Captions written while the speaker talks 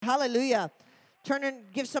Hallelujah. Turn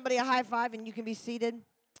and give somebody a high five and you can be seated.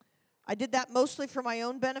 I did that mostly for my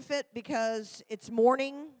own benefit because it's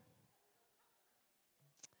morning.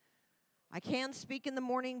 I can speak in the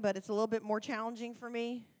morning, but it's a little bit more challenging for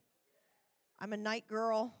me. I'm a night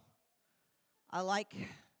girl. I like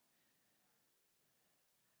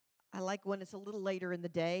when it's a little later in the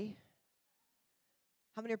day.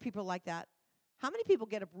 How many people like that? How many people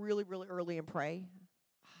get up really, really early and pray?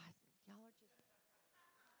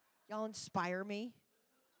 Y'all inspire me.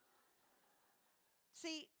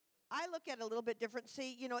 See, I look at it a little bit different.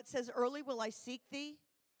 See, it says, early will I seek thee.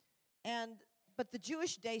 But the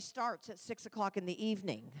Jewish day starts at 6 o'clock in the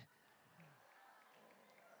evening.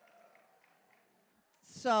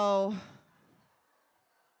 So,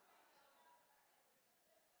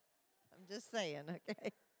 I'm just saying,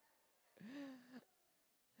 okay?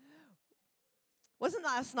 Wasn't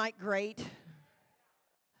last night great?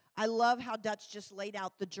 I love how Dutch just laid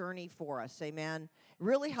out the journey for us, amen. It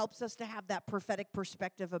really helps us to have that prophetic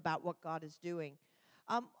perspective about what God is doing.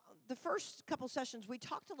 The first couple sessions, we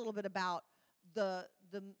talked a little bit about the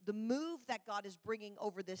move that God is bringing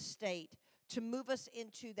over this state to move us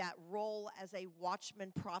into that role as a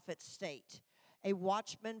watchman prophet state, a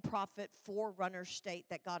watchman prophet forerunner state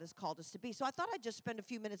that God has called us to be. So I thought I'd just spend a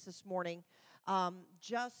few minutes this morning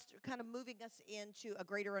just kind of moving us into a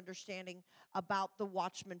greater understanding about the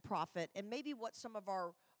watchman prophet and maybe what some of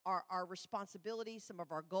our responsibilities, some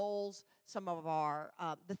of our goals, some of our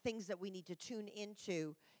the things that we need to tune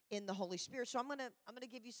into in the Holy Spirit. So I'm gonna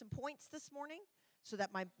give you some points this morning so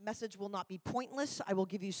that my message will not be pointless. I will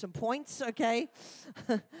give you some points, okay?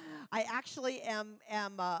 I actually am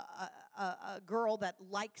a girl that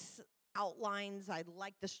likes outlines. I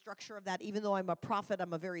like the structure of that. Even though I'm a prophet,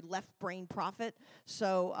 I'm a very left-brain prophet.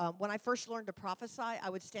 So when I first learned to prophesy, I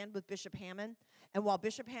would stand with Bishop Hamon. And while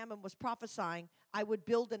Bishop Hamon was prophesying, I would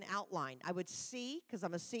build an outline. I would see, because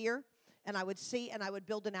I'm a seer, and I would see, and I would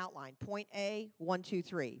build an outline. Point A, 1, 2,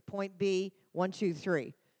 3. Point B, 1, 2,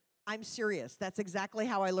 3. I'm serious. That's exactly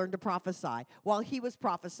how I learned to prophesy. While he was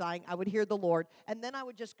prophesying, I would hear the Lord, and then I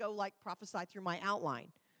would just go prophesy through my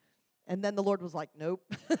outline. And then the Lord was like, nope.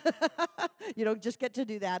 You don't just get to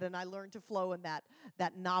do that. And I learned to flow in that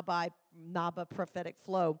Naba prophetic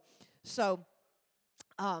flow. So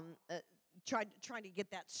trying to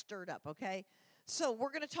get that stirred up, okay? So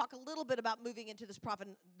we're going to talk a little bit about moving into this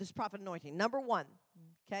prophet anointing. Number one,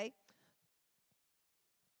 okay?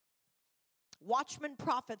 Watchmen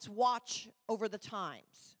prophets watch over the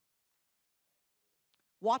times.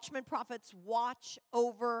 Watchmen prophets watch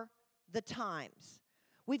over the times.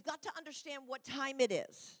 We've got to understand what time it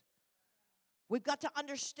is. We've got to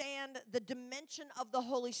understand the dimension of the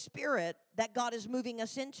Holy Spirit that God is moving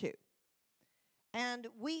us into. And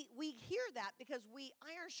we hear that because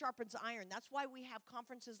iron sharpens iron. That's why we have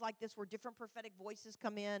conferences like this where different prophetic voices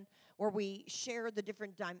come in, where we share the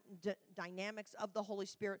different dynamics of the Holy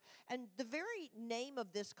Spirit. And the very name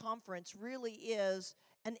of this conference really is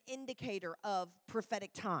an indicator of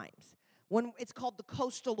prophetic times. When it's called the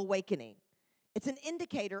Coastal Awakening. It's an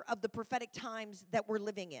indicator of the prophetic times that we're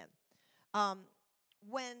living in.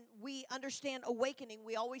 When we understand awakening,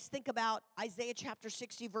 we always think about Isaiah chapter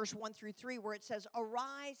 60, verse 1 through 3, where it says,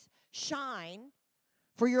 arise, shine,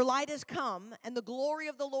 for your light has come, and the glory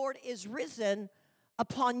of the Lord is risen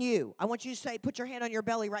upon you. I want you to say, put your hand on your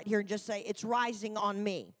belly right here and just say, it's rising on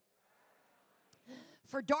me.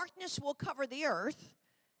 For darkness will cover the earth,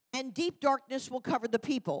 and deep darkness will cover the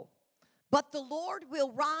people. But the Lord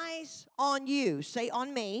will rise on you, say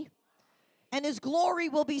on me, and his glory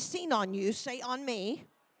will be seen on you, say on me.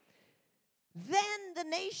 Then the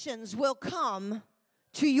nations will come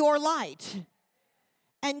to your light,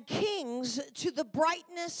 and kings to the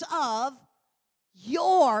brightness of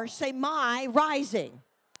your, say my, rising.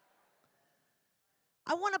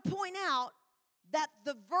 I want to point out that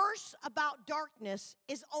the verse about darkness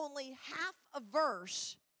is only half a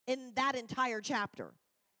verse in that entire chapter.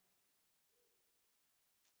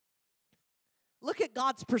 Look at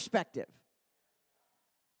God's perspective.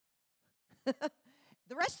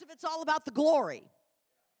 The rest of it's all about the glory.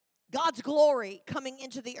 God's glory coming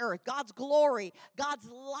into the earth. God's glory, God's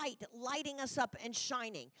light lighting us up and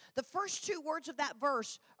shining. The first two words of that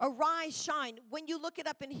verse, arise, shine, when you look it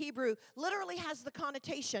up in Hebrew, literally has the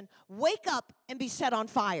connotation, wake up and be set on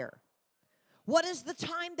fire. What is the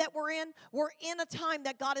time that we're in? We're in a time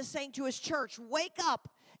that God is saying to his church, wake up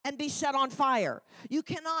and be set on fire. You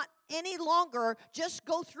cannot any longer just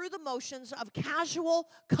go through the motions of casual,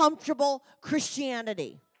 comfortable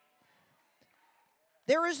Christianity.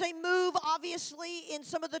 There is a move, obviously, in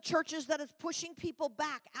some of the churches that is pushing people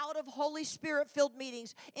back out of Holy Spirit-filled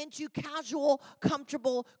meetings into casual,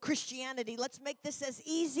 comfortable Christianity. Let's make this as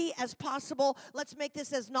easy as possible. Let's make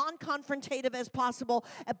this as non-confrontative as possible.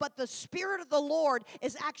 But the Spirit of the Lord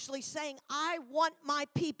is actually saying, I want my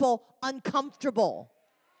people uncomfortable.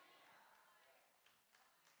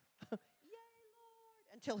 Yay,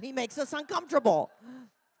 Lord, until He makes us uncomfortable.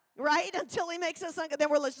 Right? Until He makes us uncomfortable. Then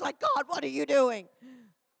we're just like, God, what are you doing?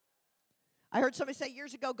 I heard somebody say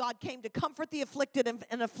years ago, God came to comfort the afflicted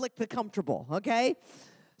and afflict the comfortable, okay?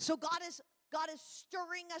 So God is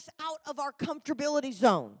stirring us out of our comfortability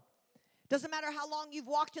zone. Doesn't matter how long you've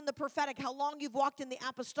walked in the prophetic, how long you've walked in the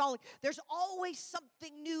apostolic. There's always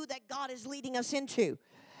something new that God is leading us into.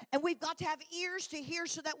 And we've got to have ears to hear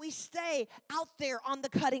so that we stay out there on the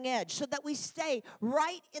cutting edge, so that we stay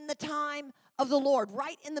right in the time of the Lord,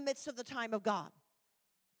 right in the midst of the time of God.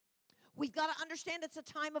 We've got to understand it's a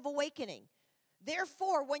time of awakening.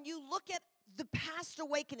 Therefore, when you look at the past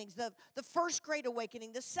awakenings, the first great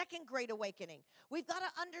awakening, the second great awakening, we've got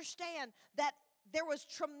to understand that there was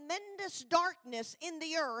tremendous darkness in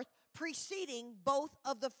the earth preceding both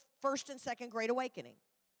of the first and second great awakening.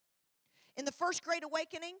 In the first great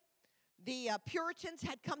awakening, the Puritans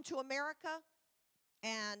had come to America,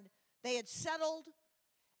 and they had settled,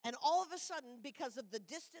 and all of a sudden, because of the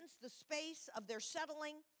distance, the space of their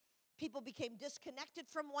settling, people became disconnected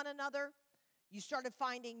from one another. You started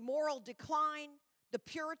finding moral decline. The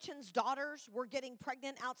Puritans' daughters were getting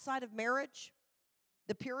pregnant outside of marriage.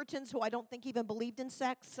 The Puritans, who I don't think even believed in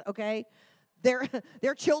sex, okay?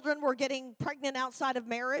 Their children were getting pregnant outside of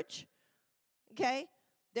marriage, okay?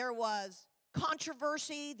 There was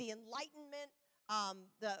controversy. The Enlightenment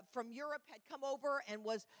from Europe had come over and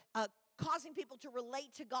was causing people to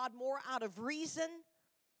relate to God more out of reason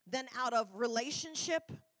than out of relationship.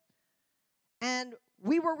 And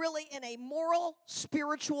we were really in a moral,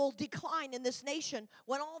 spiritual decline in this nation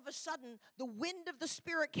when all of a sudden the wind of the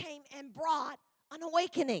Spirit came and brought an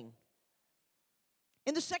awakening.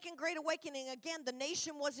 In the second great awakening, again, the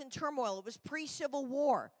nation was in turmoil. It was pre-Civil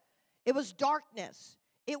War. It was darkness.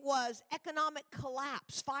 It was economic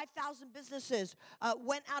collapse. 5,000 businesses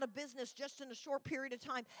went out of business just in a short period of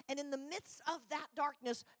time. And in the midst of that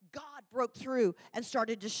darkness, God broke through and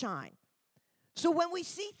started to shine. So when we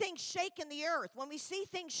see things shake in the earth, when we see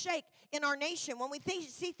things shake in our nation, when we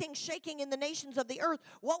see things shaking in the nations of the earth,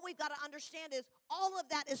 what we've got to understand is all of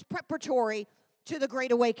that is preparatory to the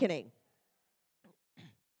Great Awakening.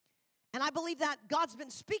 And I believe that God's been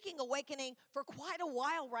speaking awakening for quite a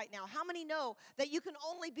while right now. How many know that you can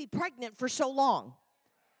only be pregnant for so long?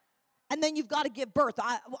 And then you've got to give birth.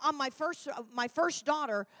 On my first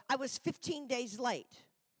daughter, I was 15 days late.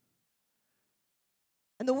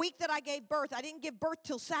 And the week that I gave birth, I didn't give birth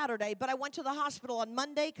till Saturday, but I went to the hospital on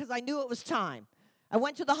Monday because I knew it was time. I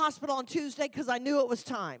went to the hospital on Tuesday because I knew it was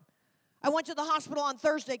time. I went to the hospital on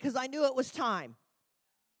Thursday because I knew it was time.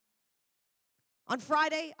 On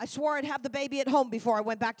Friday, I swore I'd have the baby at home before I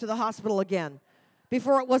went back to the hospital again,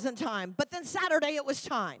 before it wasn't time. But then Saturday, it was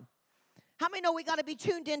time. How many know we got to be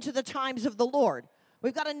tuned into the times of the Lord?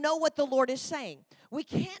 We've got to know what the Lord is saying. We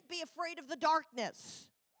can't be afraid of the darkness.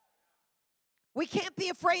 We can't be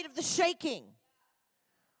afraid of the shaking.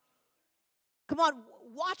 Come on,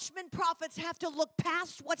 watchmen, prophets have to look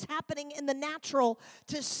past what's happening in the natural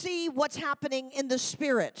to see what's happening in the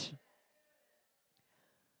spirit.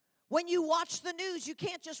 When you watch the news, you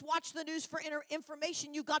can't just watch the news for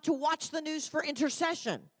information. You've got to watch the news for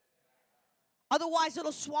intercession. Otherwise,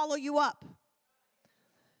 it'll swallow you up.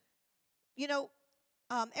 You know,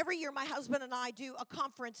 every year my husband and I do a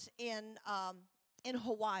conference in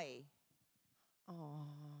Hawaii. Oh,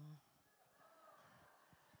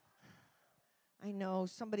 I know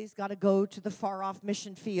somebody's got to go to the far-off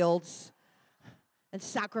mission fields and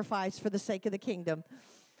sacrifice for the sake of the kingdom.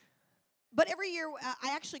 But every year,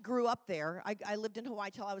 I actually grew up there. I lived in Hawaii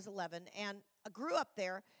till I was 11, and I grew up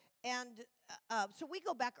there. And so we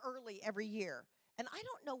go back early every year. And I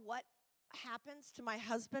don't know what happens to my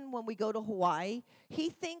husband when we go to Hawaii. He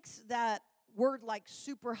thinks that we're like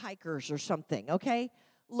super hikers or something, okay?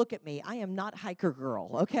 Look at me. I am not hiker girl,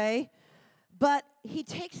 okay? But he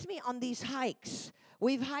takes me on these hikes.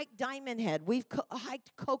 We've hiked Diamond Head. We've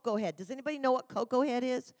hiked Cocoa Head. Does anybody know what Cocoa Head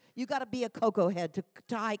is? You got to be a Cocoa Head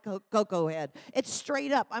to hike Cocoa Head. It's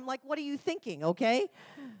straight up. I'm like, what are you thinking, okay?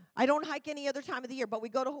 I don't hike any other time of the year, but we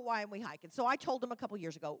go to Hawaii and we hike. And so I told him a couple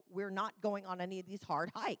years ago, we're not going on any of these hard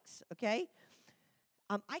hikes, okay?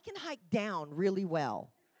 I can hike down really well.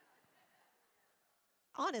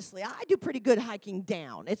 Honestly, I do pretty good hiking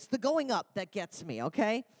down. It's the going up that gets me,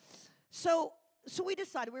 okay? So so we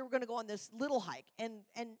decided we were going to go on this little hike, and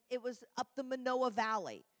it was up the Manoa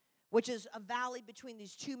Valley, which is a valley between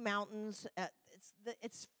these two mountains.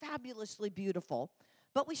 It's fabulously beautiful.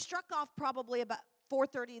 But we struck off probably about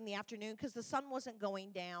 4:30 in the afternoon because the sun wasn't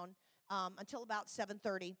going down until about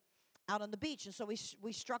 7:30 out on the beach. And so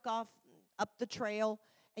we struck off up the trail.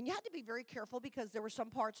 And you had to be very careful because there were some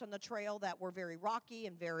parts on the trail that were very rocky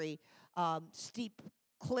and very steep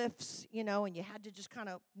cliffs, and you had to just kind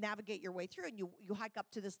of navigate your way through. And you hike up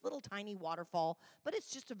to this little tiny waterfall, but it's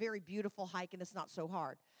just a very beautiful hike, and it's not so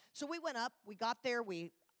hard. So we went up, we got there,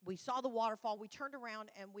 we saw the waterfall, we turned around,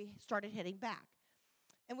 and we started heading back.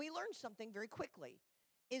 And we learned something very quickly,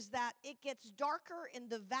 is that it gets darker in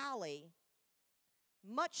the valley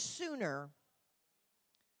much sooner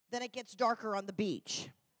than it gets darker on the beach.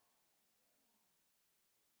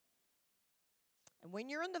 And when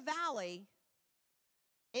you're in the valley,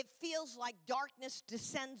 it feels like darkness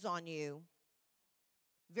descends on you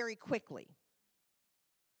very quickly.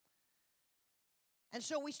 And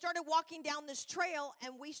so we started walking down this trail,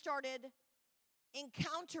 and we started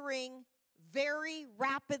encountering very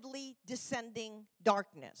rapidly descending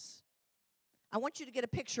darkness. I want you to get a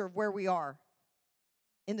picture of where we are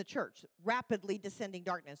in the church, rapidly descending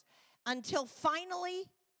darkness, until finally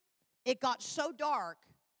it got so dark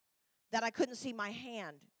that I couldn't see my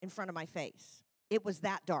hand in front of my face. It was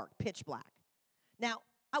that dark, pitch black. Now,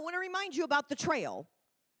 I want to remind you about the trail,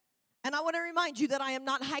 and I want to remind you that I am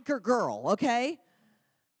not hiker girl, okay?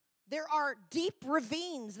 There are deep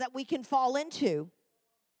ravines that we can fall into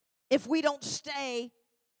if we don't stay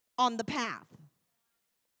on the path.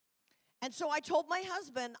 And so I told my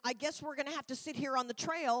husband, I guess we're going to have to sit here on the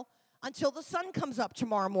trail until the sun comes up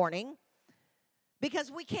tomorrow morning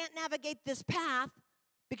because we can't navigate this path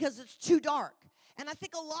because it's too dark. And I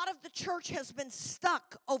think a lot of the church has been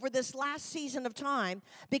stuck over this last season of time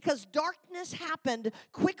because darkness happened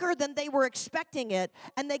quicker than they were expecting it,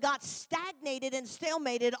 and they got stagnated and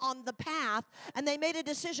stalemated on the path, and they made a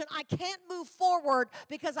decision, I can't move forward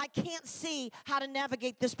because I can't see how to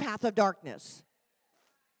navigate this path of darkness.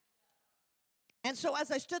 And so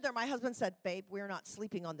as I stood there, my husband said, babe, we're not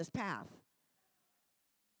sleeping on this path.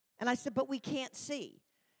 And I said, but we can't see.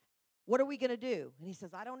 What are we going to do? And he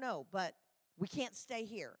says, I don't know, but we can't stay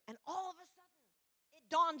here. And all of a sudden, it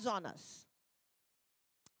dawns on us.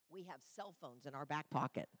 We have cell phones in our back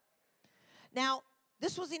pocket. Now,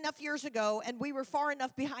 this was enough years ago, and we were far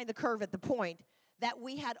enough behind the curve at the point that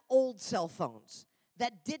we had old cell phones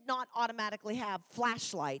that did not automatically have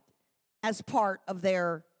flashlight as part of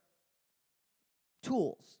their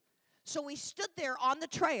tools. So we stood there on the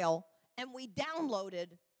trail, and we downloaded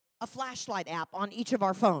a flashlight app on each of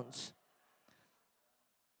our phones.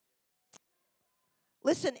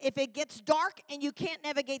 Listen, if it gets dark and you can't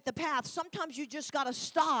navigate the path, sometimes you just got to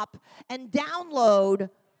stop and download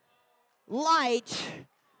light,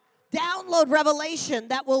 download revelation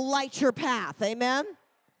that will light your path. Amen?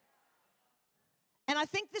 And I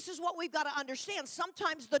think this is what we've got to understand.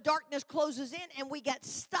 Sometimes the darkness closes in and we get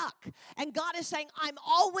stuck. And God is saying, I'm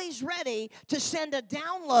always ready to send a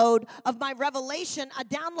download of my revelation, a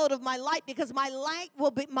download of my light, because my light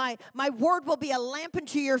will be, my word will be a lamp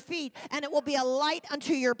unto your feet, and it will be a light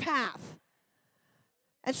unto your path.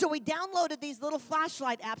 And so we downloaded these little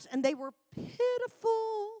flashlight apps, and they were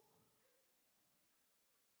pitiful.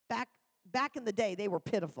 Back in the day, they were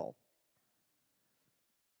pitiful.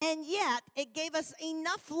 And yet, it gave us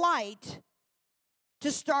enough light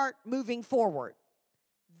to start moving forward.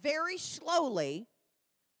 Very slowly,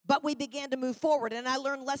 but we began to move forward. And I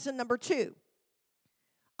learned lesson number 2.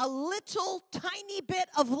 A little tiny bit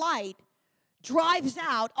of light drives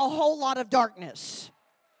out a whole lot of darkness.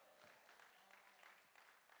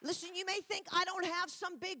 Listen, you may think I don't have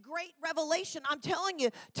some big, great revelation. I'm telling you,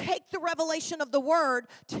 take the revelation of the Word,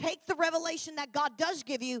 take the revelation that God does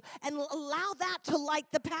give you, and allow that to light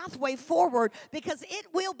the pathway forward, because it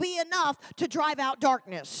will be enough to drive out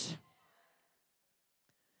darkness.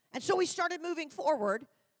 And so we started moving forward,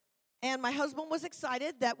 and my husband was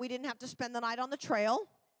excited that we didn't have to spend the night on the trail.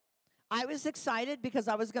 I was excited because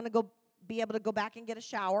I was going to be able to go back and get a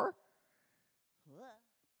shower.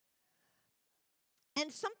 And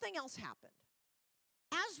something else happened.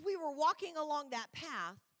 As we were walking along that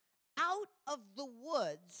path, out of the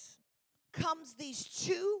woods comes these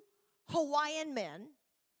 2 Hawaiian men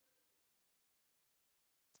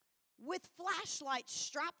with flashlights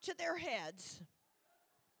strapped to their heads,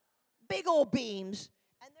 big old beams,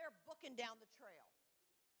 and they're booking down the trail.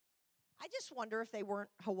 I just wonder if they weren't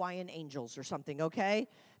Hawaiian angels or something, okay?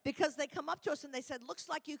 Because they come up to us and they said, looks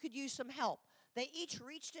like you could use some help. They each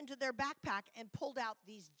reached into their backpack and pulled out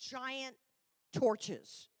these giant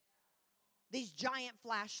torches. these giant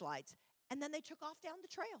flashlights, and then they took off down the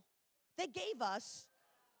trail. They gave us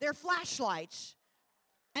their flashlights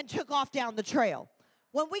and took off down the trail.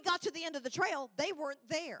 When we got to the end of the trail, they weren't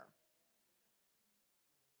there.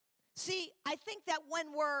 See, I think that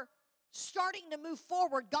when we're starting to move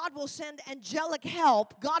forward, God will send angelic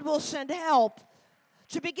help. God will send help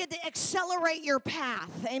to begin to accelerate your path.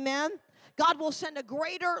 Amen? God will send a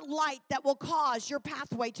greater light that will cause your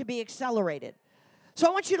pathway to be accelerated. So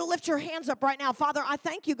I want you to lift your hands up right now. Father, I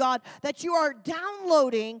thank you, God, that you are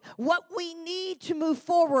downloading what we need to move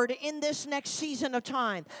forward in this next season of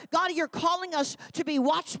time. God, you're calling us to be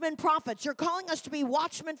watchmen prophets. You're calling us to be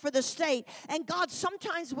watchmen for the state. And God,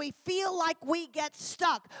 sometimes we feel like we get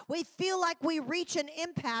stuck. We feel like we reach an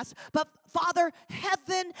impasse. But Father,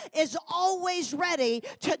 heaven is always ready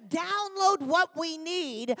to download what we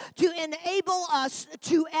need to enable us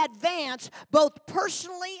to advance both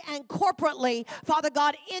personally and corporately, Father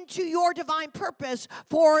God, into your divine purpose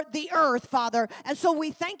for the earth, Father. And so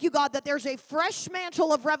we thank you, God, that there's a fresh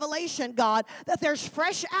mantle of revelation, God, that there's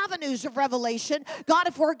fresh avenues of revelation. God,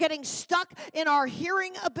 if we're getting stuck in our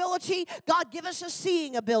hearing ability, God, give us a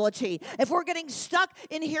seeing ability. If we're getting stuck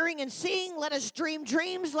in hearing and seeing, let us dream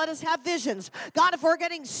dreams, let us have visions. God, if we're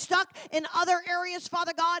getting stuck in other areas,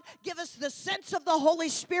 Father God, give us the sense of the Holy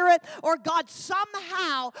Spirit, or God,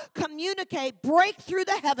 somehow communicate, break through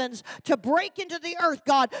the heavens to break into the earth,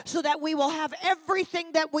 God, so that we will have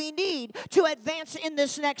everything that we need to advance in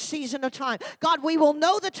this next season of time. God, we will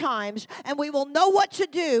know the times and we will know what to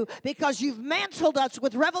do because you've mantled us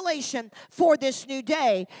with revelation for this new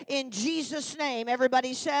day. In Jesus' name,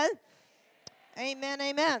 everybody said, amen,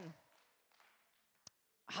 amen.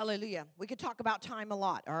 Hallelujah. We could talk about time a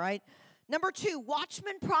lot, all right? Number 2,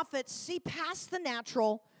 watchmen prophets see past the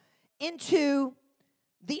natural into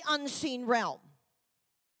the unseen realm.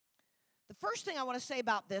 The first thing I want to say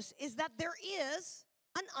about this is that there is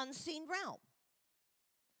an unseen realm.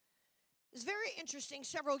 It's very interesting.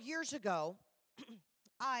 Several years ago,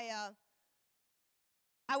 I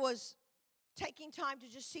was taking time to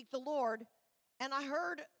just seek the Lord, and I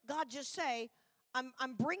heard God just say,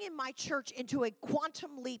 I'm bringing my church into a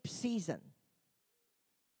quantum leap season.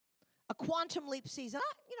 A quantum leap season.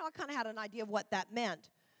 I kind of had an idea of what that meant.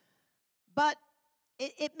 But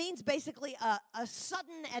it means basically a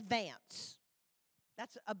sudden advance.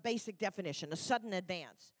 That's a basic definition, a sudden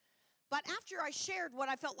advance. But after I shared what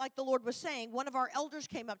I felt like the Lord was saying, one of our elders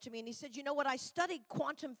came up to me and he said, you know what, I studied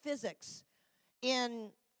quantum physics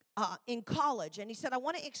in college. And he said, I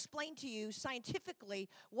want to explain to you scientifically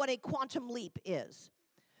what a quantum leap is.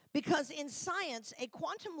 Because in science, a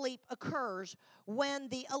quantum leap occurs when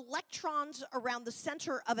the electrons around the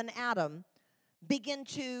center of an atom begin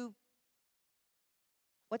to,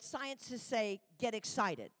 what scientists say, get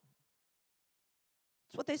excited.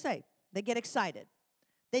 That's what they say. They get excited.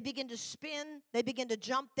 They begin to spin, they begin to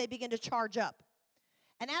jump, they begin to charge up.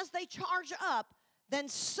 And as they charge up, then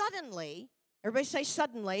suddenly, everybody say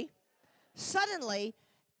suddenly,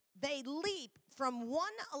 they leap from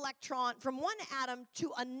one electron, from one atom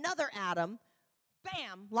to another atom,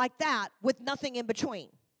 bam, like that, with nothing in between.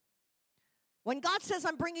 When God says,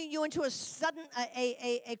 I'm bringing you into a sudden,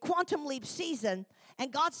 a quantum leap season,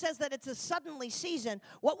 and God says that it's a suddenly season,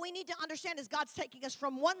 what we need to understand is God's taking us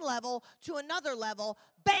from one level to another level,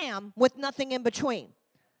 bam, with nothing in between.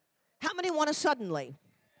 How many want a suddenly?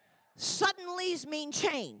 Suddenlies mean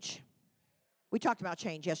change. We talked about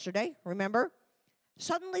change yesterday, remember?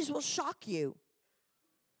 Suddenlies will shock you.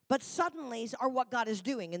 But suddenlies are what God is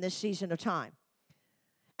doing in this season of time.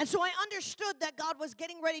 And so I understood that God was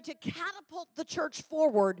getting ready to catapult the church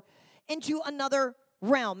forward into another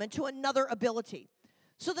realm, into another ability.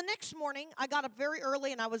 So the next morning, I got up very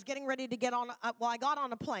early and I was getting ready to get on, I got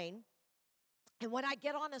on a plane. And when I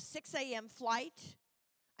get on a 6 a.m. flight,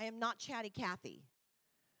 I am not Chatty Cathy.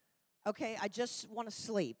 Okay, I just want to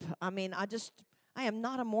sleep. I am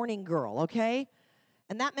not a morning girl, okay?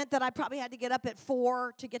 And that meant that I probably had to get up at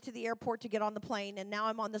 4 to get to the airport to get on the plane. And now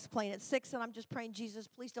I'm on this plane at 6, and I'm just praying, Jesus,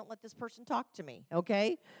 please don't let this person talk to me,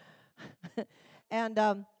 okay? And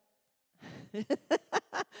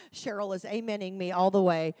Cheryl is amening me all the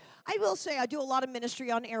way. I will say I do a lot of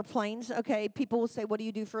ministry on airplanes, okay? People will say, what do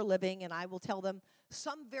you do for a living? And I will tell them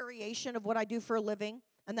some variation of what I do for a living,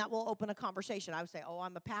 and that will open a conversation. I would say, oh,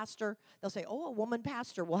 I'm a pastor. They'll say, oh, a woman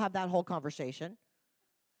pastor. We'll have that whole conversation.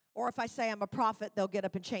 Or if I say I'm a prophet, they'll get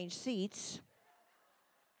up and change seats.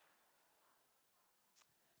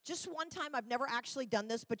 Just one time, I've never actually done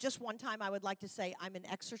this, but just one time I would like to say I'm an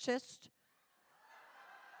exorcist.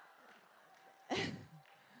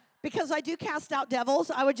 Because I do cast out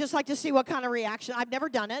devils. I would just like to see what kind of reaction. I've never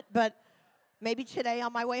done it, but maybe today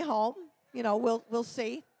on my way home. We'll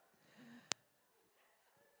see.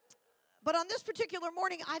 But on this particular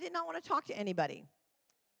morning, I did not want to talk to anybody.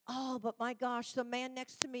 Oh, but my gosh, the man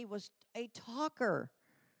next to me was a talker.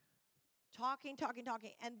 Talking.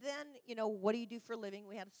 And then, what do you do for a living?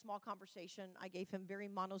 We had a small conversation. I gave him very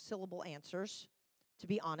monosyllable answers, to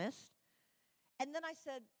be honest. And then I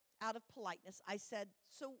said, out of politeness, I said,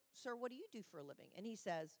 so, sir, what do you do for a living? And he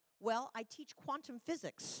says, well, I teach quantum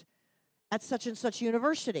physics at such and such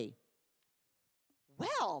university.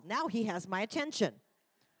 Well, now he has my attention.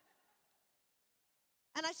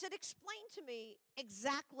 And I said, explain to me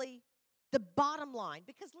exactly the bottom line.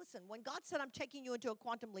 Because listen, when God said, I'm taking you into a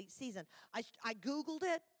quantum leap season, I Googled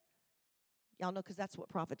it. Y'all know because that's what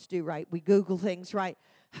prophets do, right? We Google things, right?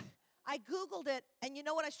 I Googled it, and you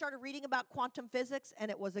know what I started reading about quantum physics? And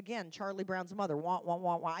it was, again, Charlie Brown's mother. Wah, wah,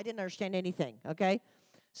 wah, wah. I didn't understand anything, okay?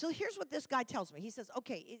 So here's what this guy tells me. He says,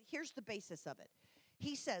 okay, here's the basis of it.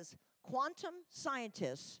 He says, quantum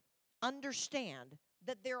scientists understand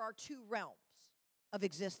that there are two realms of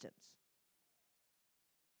existence.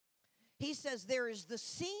 He says there is the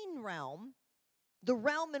seen realm, the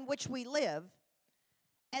realm in which we live,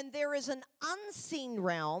 and there is an unseen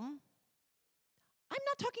realm. I'm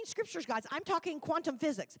not talking scriptures, guys. I'm talking quantum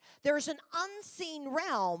physics. There is an unseen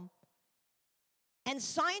realm, and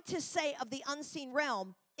scientists say of the unseen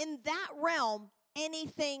realm, in that realm,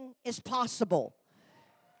 anything is possible.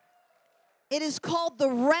 It is called the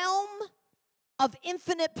realm of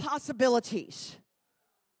infinite possibilities.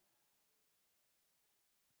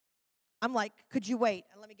 I'm like, could you wait?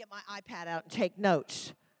 And let me get my iPad out and take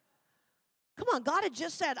notes. Come on, God had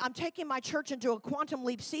just said, I'm taking my church into a quantum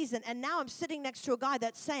leap season, and now I'm sitting next to a guy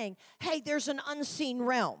that's saying, hey, there's an unseen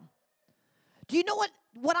realm. Do you know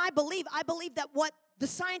what I believe? I believe that what the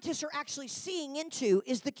scientists are actually seeing into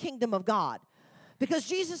is the kingdom of God. Because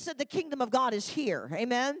Jesus said the kingdom of God is here,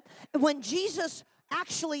 amen? When Jesus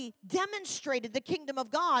actually demonstrated the kingdom of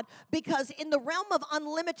God, because in the realm of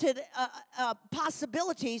unlimited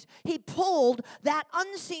possibilities, he pulled that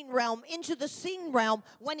unseen realm into the seen realm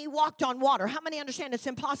when he walked on water. How many understand it's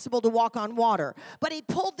impossible to walk on water? But he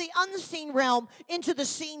pulled the unseen realm into the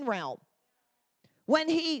seen realm. When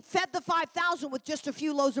he fed the 5,000 with just a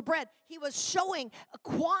few loaves of bread, he was showing a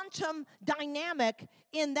quantum dynamic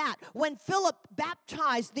in that. When Philip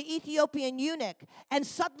baptized the Ethiopian eunuch, and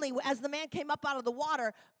suddenly as the man came up out of the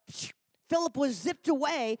water, Philip was zipped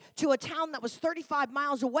away to a town that was 35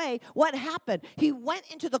 miles away. What happened? He went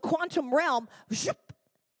into the quantum realm,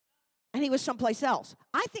 and he was someplace else.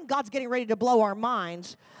 I think God's getting ready to blow our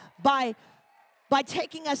minds by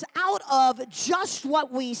taking us out of just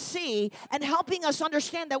what we see and helping us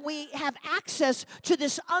understand that we have access to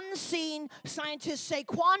this unseen, scientists say,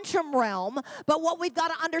 quantum realm. But what we've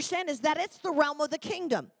got to understand is that it's the realm of the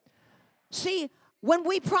kingdom. See, when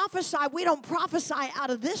we prophesy, we don't prophesy out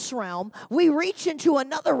of this realm. We reach into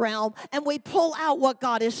another realm and we pull out what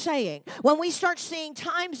God is saying. When we start seeing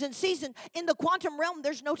times and seasons in the quantum realm,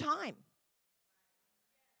 there's no time.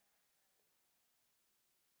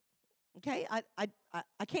 Okay,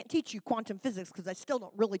 I can't teach you quantum physics because I still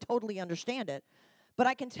don't really totally understand it. But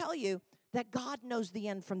I can tell you that God knows the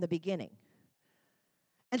end from the beginning.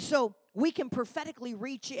 And so we can prophetically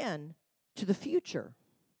reach in to the future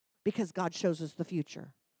because God shows us the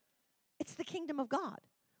future. It's the kingdom of God.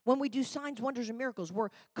 When we do signs, wonders, and miracles, we're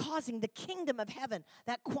causing the kingdom of heaven,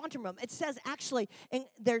 that quantum realm. It says actually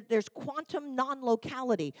there's quantum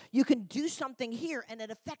non-locality. You can do something here and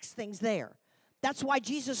it affects things there. That's why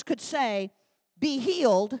Jesus could say, be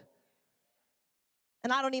healed,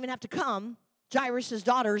 and I don't even have to come. Jairus'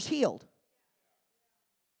 daughter is healed.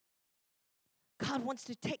 God wants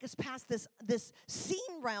to take us past this seen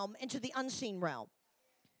realm into the unseen realm.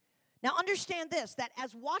 Now understand this, that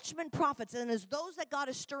as watchmen prophets and as those that God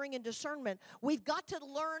is stirring in discernment, we've got to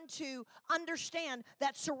learn to understand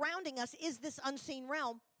that surrounding us is this unseen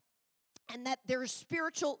realm and that there's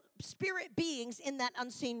spirit beings in that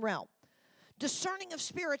unseen realm. Discerning of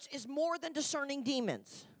spirits is more than discerning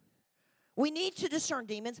demons. We need to discern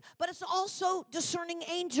demons, but it's also discerning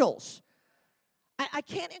angels. I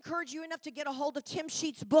can't encourage you enough to get a hold of Tim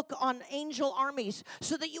Sheets' book on angel armies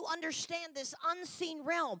so that you understand this unseen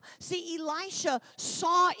realm. See, Elisha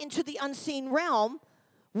saw into the unseen realm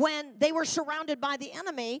when they were surrounded by the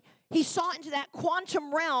enemy. He saw into that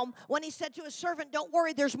quantum realm when he said to his servant, don't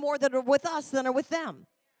worry, there's more that are with us than are with them.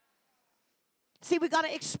 See, we got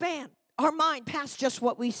to expand our mind past just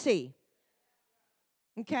what we see.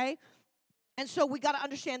 Okay? And so we got to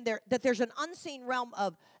understand that there's an unseen realm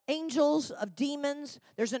of angels, of demons.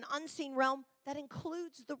 There's an unseen realm that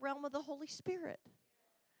includes the realm of the Holy Spirit.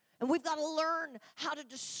 And we've got to learn how to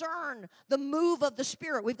discern the move of the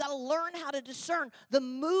Spirit. We've got to learn how to discern the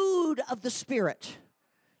mood of the Spirit.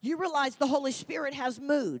 You realize the Holy Spirit has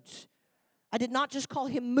moods. I did not just call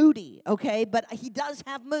him moody, okay? But he does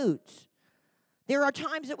have moods. There are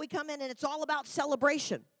times that we come in and it's all about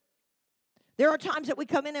celebration. There are times that we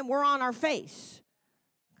come in and we're on our face.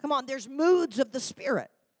 Come on, there's moods of the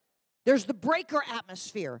Spirit. There's the breaker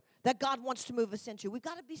atmosphere that God wants to move us into. We've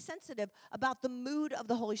got to be sensitive about the mood of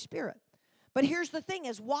the Holy Spirit. But here's the thing,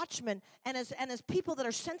 as watchmen and as people that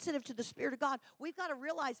are sensitive to the Spirit of God, we've got to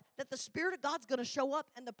realize that the Spirit of God's going to show up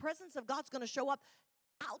and the presence of God's going to show up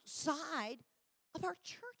outside of our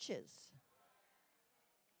churches.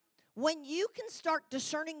 When you can start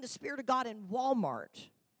discerning the Spirit of God in Walmart,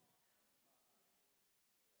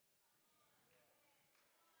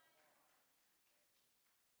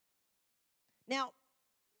 now,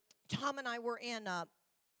 Tom and I were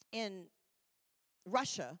in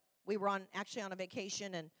Russia. We were actually on a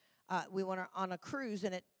vacation, and we went on a cruise,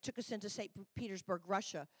 and it took us into St. Petersburg,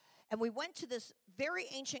 Russia. And we went to this very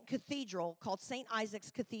ancient cathedral called St.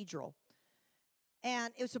 Isaac's Cathedral.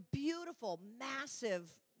 And it was a beautiful,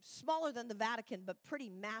 massive, smaller than the Vatican, but pretty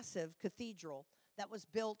massive cathedral that was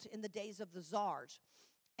built in the days of the czars.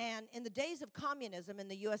 And in the days of communism in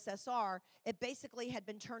the USSR, it basically had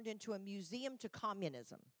been turned into a museum to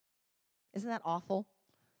communism. Isn't that awful?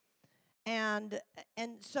 And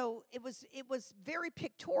so it was very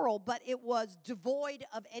pictorial, but it was devoid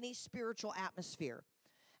of any spiritual atmosphere.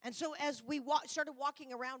 And so as we started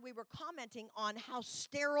walking around, we were commenting on how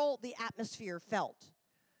sterile the atmosphere felt.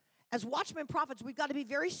 As watchmen prophets, we've got to be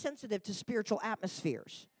very sensitive to spiritual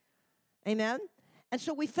atmospheres. Amen? And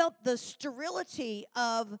so we felt the sterility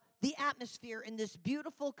of the atmosphere in this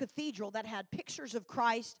beautiful cathedral that had pictures of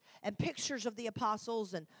Christ and pictures of the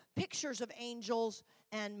apostles and pictures of angels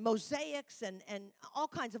and mosaics and all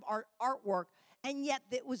kinds of artwork, and yet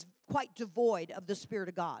it was quite devoid of the Spirit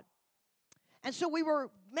of God. And so we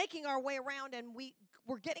were making our way around, and we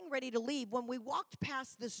were getting ready to leave when we walked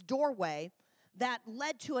past this doorway that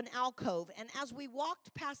led to an alcove. And as we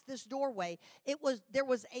walked past this doorway, there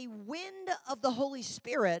was a wind of the Holy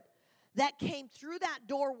Spirit that came through that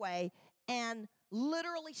doorway and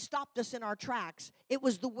literally stopped us in our tracks. It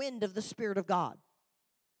was the wind of the Spirit of God.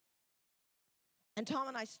 And Tom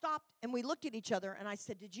and I stopped, and we looked at each other, and I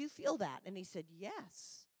said, "Did you feel that?" And he said,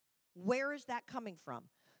 "Yes." "Where is that coming from?"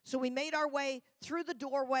 So we made our way through the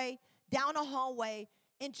doorway, down a hallway,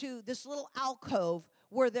 into this little alcove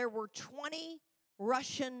where there were 20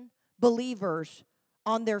 Russian believers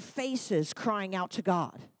on their faces crying out to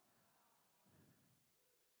God.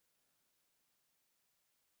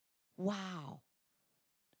 Wow.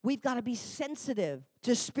 We've got to be sensitive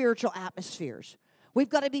to spiritual atmospheres. We've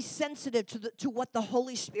got to be sensitive to what the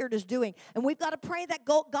Holy Spirit is doing. And we've got to pray that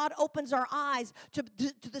God opens our eyes to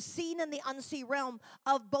the seen and the unseen realm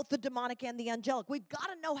of both the demonic and the angelic. We've got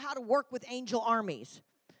to know how to work with angel armies.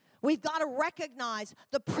 We've got to recognize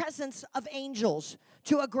the presence of angels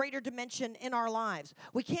to a greater dimension in our lives.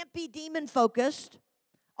 We can't be demon-focused,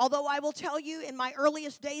 although I will tell you in my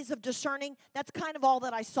earliest days of discerning, that's kind of all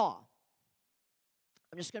that I saw.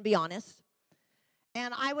 I'm just going to be honest.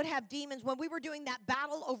 And I would have demons, when we were doing that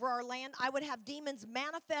battle over our land, I would have demons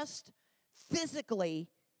manifest physically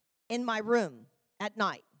in my room at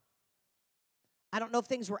night. I don't know if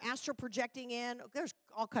things were astral projecting in. There's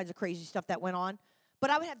all kinds of crazy stuff that went on. But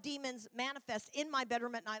I would have demons manifest in my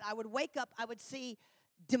bedroom at night. I would wake up, I would see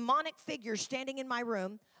demonic figures standing in my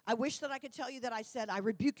room. I wish that I could tell you that I said, "I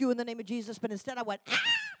rebuke you in the name of Jesus," but instead I went, "Ah!"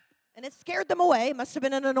 And it scared them away. It must have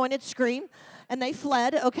been an anointed scream. And they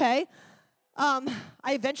fled, okay?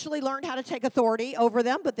 I eventually learned how to take authority over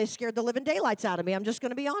them, but they scared the living daylights out of me. I'm just going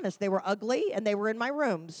to be honest. They were ugly, and they were in my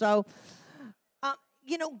room. So,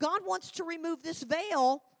 God wants to remove this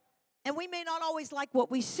veil, and we may not always like what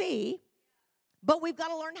we see, but we've got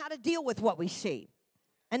to learn how to deal with what we see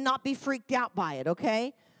and not be freaked out by it,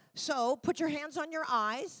 okay? So put your hands on your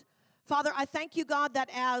eyes. Father, I thank you, God, that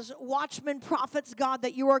as watchmen, prophets, God,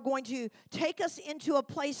 that you are going to take us into a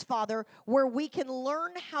place, Father, where we can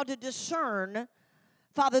learn how to discern,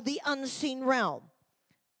 Father, the unseen realm.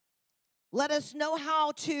 Let us know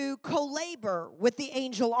how to co-labor with the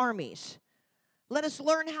angel armies. Let us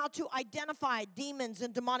learn how to identify demons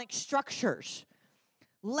and demonic structures.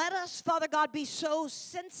 Let us, Father God, be so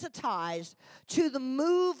sensitized to the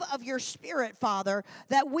move of your Spirit, Father,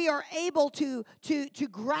 that we are able to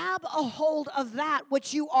grab a hold of that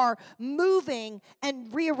which you are moving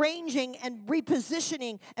and rearranging and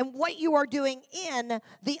repositioning and what you are doing in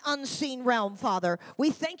the unseen realm, Father.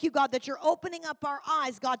 We thank you, God, that you're opening up our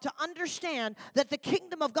eyes, God, to understand that the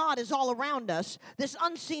kingdom of God is all around us. This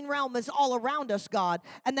unseen realm is all around us, God,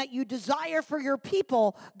 and that you desire for your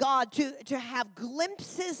people, God, to have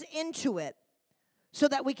glimpses into it so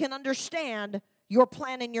that we can understand your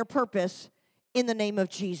plan and your purpose in the name of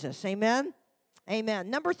Jesus. Amen? Amen.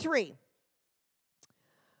 Number 3,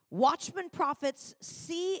 watchmen prophets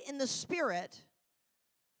see in the spirit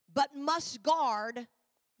but must guard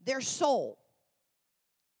their soul.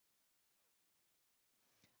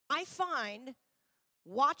 I find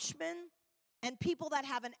watchmen and people that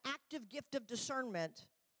have an active gift of discernment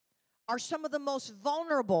are some of the most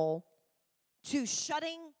vulnerable to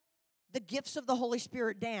shutting the gifts of the Holy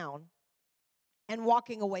Spirit down and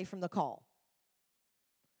walking away from the call.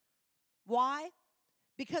 Why?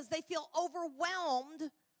 Because they feel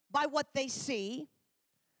overwhelmed by what they see.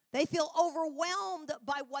 They feel overwhelmed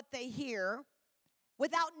by what they hear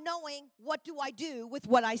without knowing, what do I do with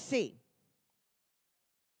what I see?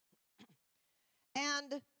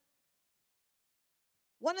 And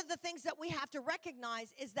one of the things that we have to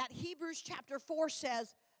recognize is that Hebrews chapter 4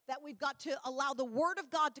 says that we've got to allow the Word of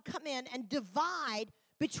God to come in and divide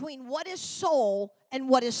between what is soul and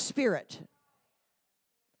what is spirit.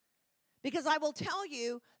 Because I will tell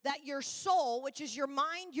you that your soul, which is your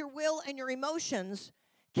mind, your will, and your emotions,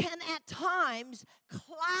 can at times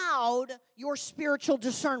cloud your spiritual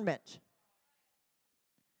discernment.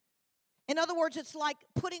 In other words, it's like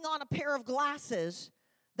putting on a pair of glasses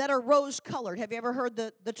that are rose-colored. Have you ever heard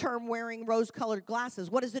the term wearing rose-colored glasses?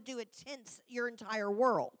 What does it do? It tints your entire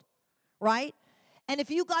world, right? And if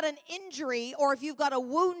you've got an injury or if you've got a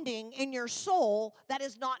wounding in your soul that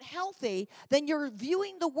is not healthy, then you're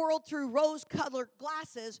viewing the world through rose-colored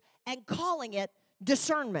glasses and calling it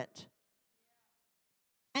discernment.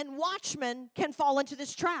 And watchmen can fall into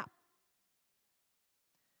this trap.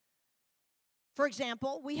 For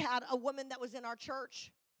example, we had a woman that was in our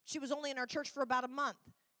church. She was only in our church for about a month.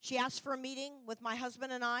 She asked for a meeting with my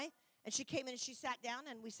husband and I, and she came in and she sat down,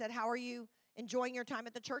 and we said, how are you enjoying your time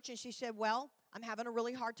at the church? And she said, well, I'm having a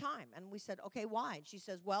really hard time. And we said, okay, why? And she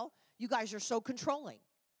says, well, you guys are so controlling.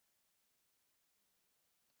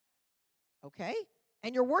 Okay?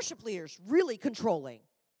 And your worship leader's really controlling.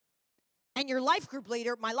 And your life group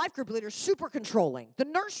leader, my life group leader, is super controlling. The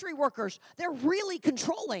nursery workers, they're really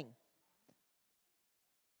controlling.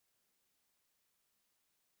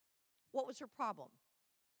 What was her problem?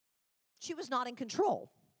 She was not in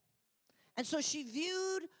control. And so she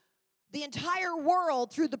viewed the entire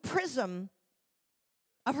world through the prism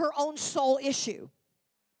of her own soul issue.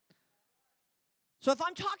 So if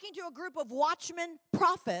I'm talking to a group of watchmen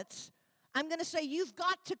prophets, I'm going to say you've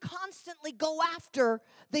got to constantly go after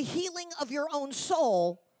the healing of your own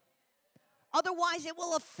soul. Otherwise, it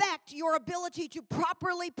will affect your ability to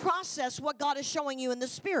properly process what God is showing you in the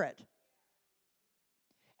Spirit.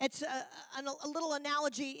 It's a little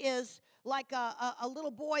analogy is like a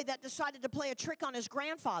little boy that decided to play a trick on his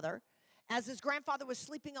grandfather. As his grandfather was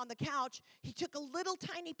sleeping on the couch, he took a little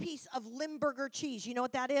tiny piece of Limburger cheese. You know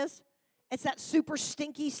what that is? It's that super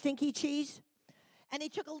stinky cheese. And he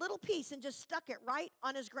took a little piece and just stuck it right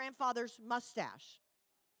on his grandfather's mustache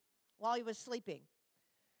while he was sleeping.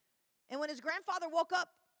 And when his grandfather woke up,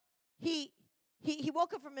 he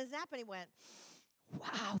woke up from his nap and he went,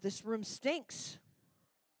 wow, this room stinks.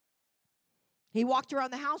 He walked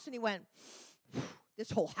around the house and he went, this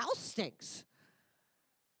whole house stinks.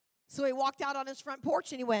 So he walked out on his front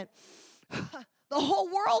porch and he went, the whole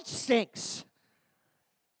world stinks.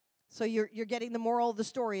 So you're getting the moral of the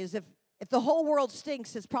story is if the whole world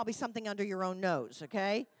stinks, it's probably something under your own nose,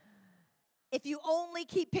 okay? If you only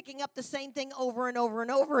keep picking up the same thing over and over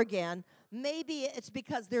and over again, maybe it's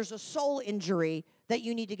because there's a soul injury that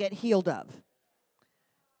you need to get healed of.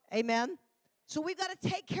 Amen? So we've got to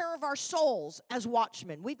take care of our souls as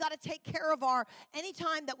watchmen. We've got to take care of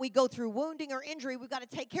anytime that we go through wounding or injury, we've got to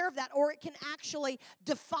take care of that, or it can actually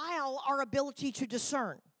defile our ability to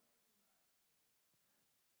discern.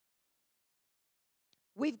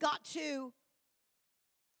 We've got to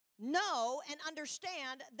know and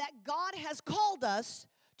understand that God has called us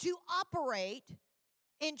to operate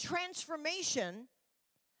in transformation,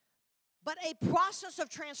 but a process of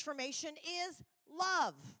transformation is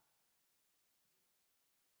love.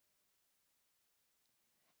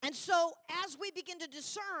 And so as we begin to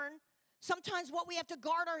discern, sometimes what we have to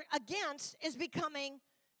guard against is becoming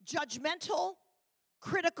judgmental,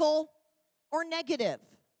 critical, or negative.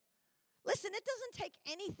 Listen, it doesn't take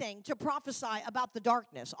anything to prophesy about the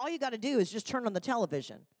darkness. All you got to do is just turn on the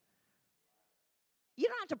television. You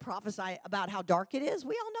don't have to prophesy about how dark it is.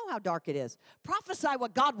 We all know how dark it is. Prophesy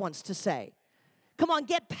what God wants to say. Come on,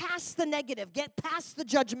 get past the negative. Get past the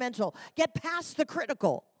judgmental. Get past the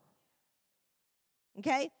critical.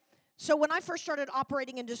 Okay? So when I first started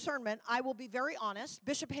operating in discernment, I will be very honest,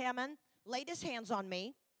 Bishop Hamon laid his hands on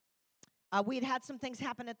me. We had some things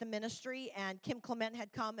happen at the ministry, and Kim Clement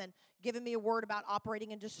had come and given me a word about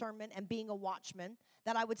operating in discernment and being a watchman,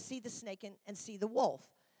 that I would see the snake and see the wolf.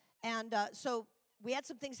 And so we had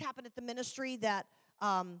some things happen at the ministry that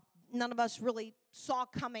none of us really saw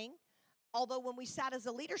coming. Although when we sat as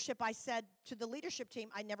a leadership, I said to the leadership team,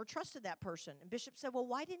 I never trusted that person. And Bishop said, well,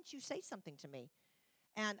 why didn't you say something to me?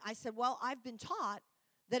 And I said, well, I've been taught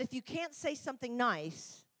that if you can't say something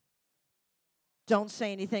nice, don't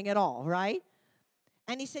say anything at all, right?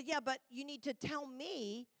 And he said, yeah, but you need to tell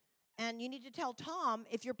me and you need to tell Tom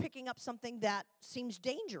if you're picking up something that seems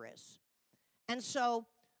dangerous. And so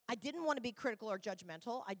I didn't want to be critical or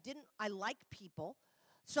judgmental. I like people.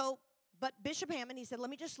 But Bishop Hamon, he said, let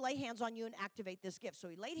me just lay hands on you and activate this gift. So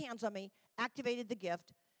he laid hands on me, activated the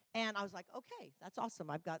gift, and I was like, okay, that's awesome.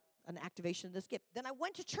 I've got an activation of this gift. Then I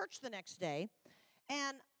went to church the next day,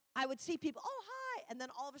 and I would see people, oh, hi. And then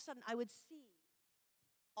all of a sudden, I would see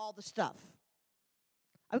all the stuff.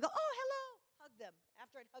 I would go, oh, hello, hug them.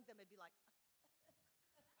 After I'd hug them, I'd be like,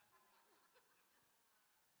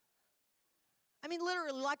 I mean,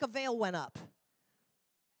 literally like a veil went up.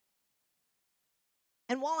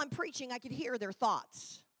 And while I'm preaching, I could hear their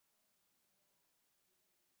thoughts.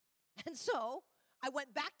 And so I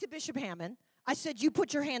went back to Bishop Hamon. I said, you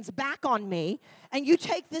put your hands back on me, and you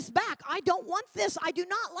take this back. I don't want this. I do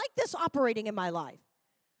not like this operating in my life.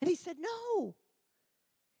 And he said, no.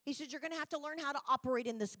 He said, you're going to have to learn how to operate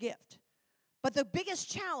in this gift. But the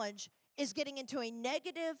biggest challenge is getting into a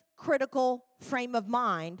negative, critical frame of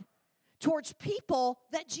mind towards people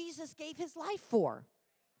that Jesus gave his life for.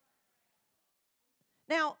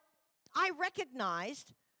 Now, I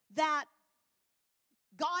recognized that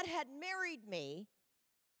God had married me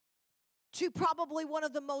to probably one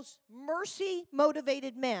of the most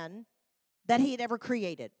mercy-motivated men that he had ever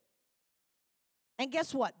created. And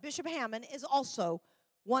guess what? Bishop Hamon is also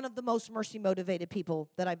one of the most mercy-motivated people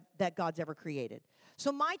that God's ever created.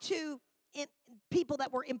 So my two people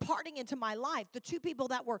that were imparting into my life, the two people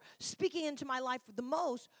that were speaking into my life the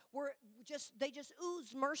most, they just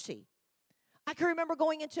oozed mercy. I can remember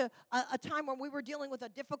going into a time when we were dealing with a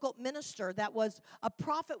difficult minister that was a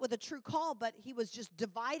prophet with a true call, but he was just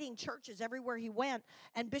dividing churches everywhere he went.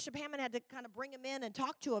 And Bishop Hamon had to kind of bring him in and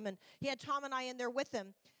talk to him, and he had Tom and I in there with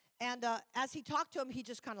him. And as he talked to him, he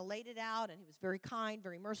just kind of laid it out, and he was very kind,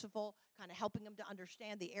 very merciful, kind of helping him to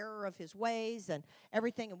understand the error of his ways and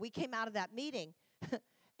everything. And we came out of that meeting,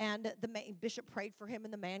 and Bishop prayed for him,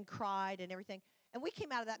 and the man cried and everything. And we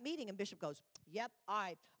came out of that meeting, and Bishop goes, yep,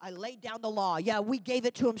 I laid down the law. Yeah, we gave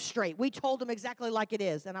it to him straight. We told him exactly like it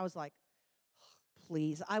is. And I was like, oh,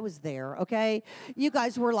 please, I was there, okay? You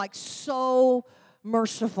guys were like so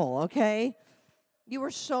merciful, okay? You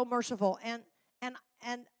were so merciful. And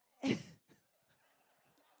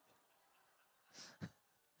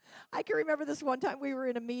I can remember this one time we were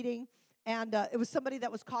in a meeting, and it was somebody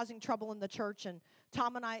that was causing trouble in the church, and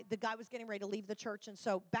Tom and I, the guy was getting ready to leave the church, and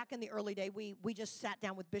so back in the early day, we just sat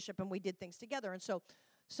down with Bishop, and we did things together. And so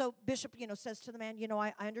Bishop, says to the man,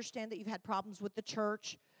 I understand that you've had problems with the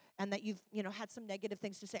church, and that you've, had some negative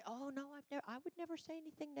things to say. Oh, no, I would never say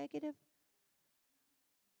anything negative.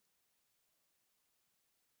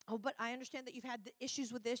 Oh, but I understand that you've had the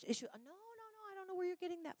issues with this issue. No, I don't know where you're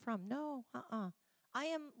getting that from. No, I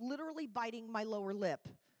am literally biting my lower lip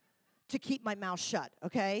to keep my mouth shut,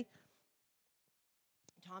 okay?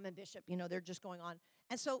 Tom and Bishop, they're just going on.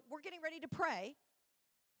 And so we're getting ready to pray.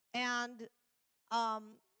 And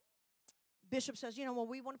Bishop says, well,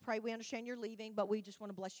 we want to pray. We understand you're leaving, but we just want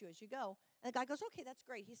to bless you as you go. And the guy goes, okay, that's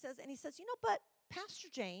great. He says, but Pastor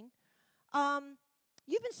Jane,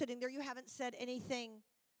 you've been sitting there. You haven't said anything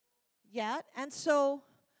yet. And so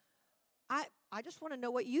I just want to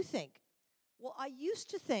know what you think. Well, I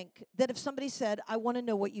used to think that if somebody said, I want to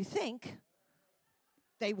know what you think,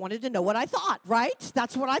 they wanted to know what I thought, right?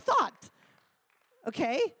 That's what I thought.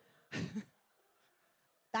 Okay?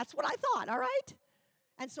 That's what I thought, all right?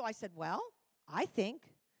 And so I said, well, I think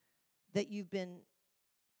that you've been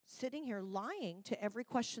sitting here lying to every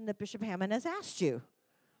question that Bishop Hamon has asked you.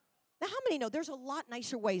 Now, how many know there's a lot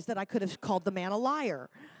nicer ways that I could have called the man a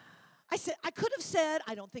liar? I could have said,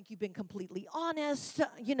 I don't think you've been completely honest.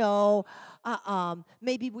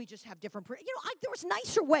 Maybe we just have different, there was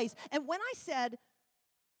nicer ways. And when I said,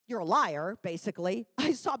 you're a liar, basically,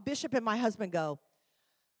 I saw Bishop and my husband go,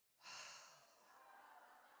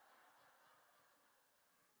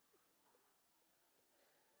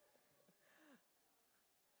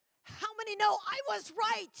 how many know I was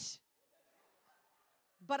right?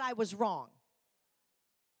 But I was wrong.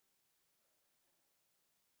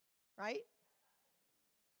 Right?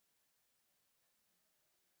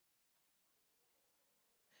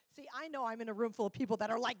 See, I know I'm in a room full of people that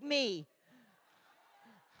are like me.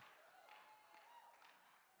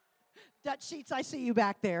 Dutch Sheets, I see you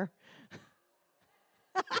back there.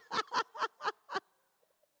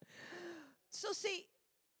 So see,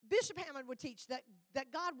 Bishop Hamon would teach that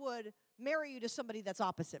God would marry you to somebody that's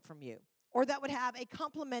opposite from you, or that would have a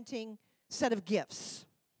complementing set of gifts.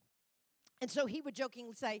 And so he would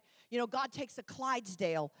jokingly say, God takes a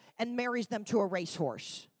Clydesdale and marries them to a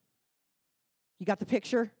racehorse. You got the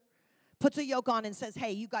picture? Puts a yoke on and says,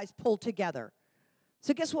 hey, you guys pull together.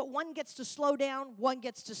 So guess what? One gets to slow down, one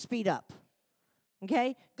gets to speed up.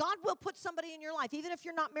 Okay? God will put somebody in your life, even if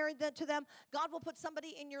you're not married to them, God will put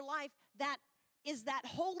somebody in your life that is that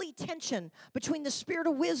holy tension between the spirit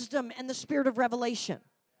of wisdom and the spirit of revelation.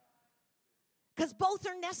 Because both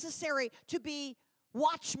are necessary to be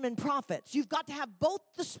watchmen prophets. You've got to have both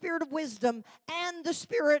the spirit of wisdom and the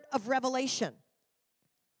spirit of revelation.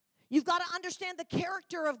 You've got to understand the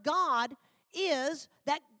character of God is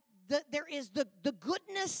that there is the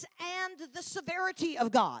goodness and the severity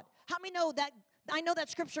of God. How many know that? I know that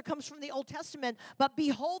scripture comes from the Old Testament, but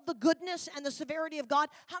behold the goodness and the severity of God.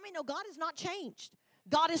 How many know God has not changed?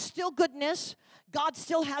 God is still goodness. God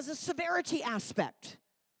still has a severity aspect.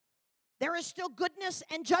 There is still goodness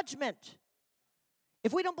and judgment.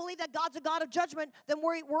 If we don't believe that God's a God of judgment, then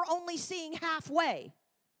we're only seeing halfway.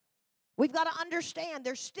 We've got to understand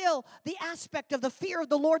there's still the aspect of the fear of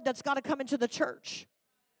the Lord that's got to come into the church.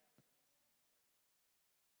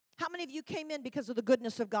 How many of you came in because of the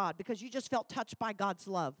goodness of God, because you just felt touched by God's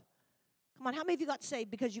love? Come on, how many of you got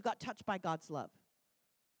saved because you got touched by God's love?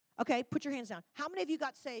 Okay, put your hands down. How many of you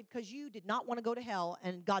got saved because you did not want to go to hell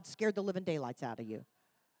and God scared the living daylights out of you?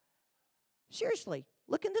 Seriously,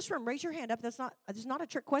 look in this room. Raise your hand up. That's not a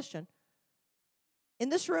trick question. In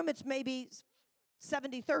this room, it's maybe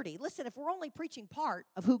 70-30. Listen, if we're only preaching part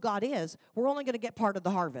of who God is, we're only going to get part of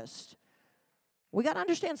the harvest. We got to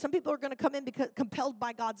understand some people are going to come in because compelled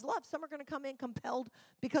by God's love. Some are going to come in compelled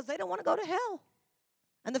because they don't want to go to hell.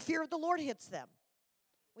 And the fear of the Lord hits them.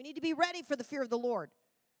 We need to be ready for the fear of the Lord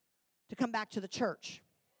to come back to the church.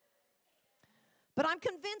 But I'm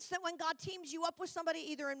convinced that when God teams you up with somebody,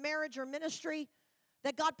 either in marriage or ministry,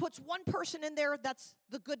 that God puts one person in there that's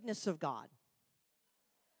the goodness of God.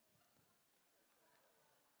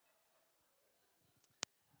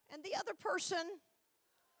 And the other person,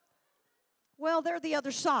 well, they're the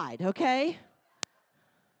other side, okay?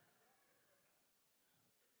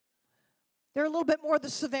 They're a little bit more the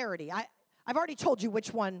severity. I've already told you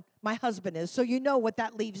which one my husband is, so you know what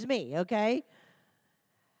that leaves me, okay?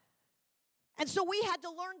 And so we had to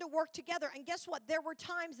learn to work together. And guess what? There were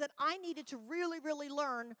times that I needed to really, really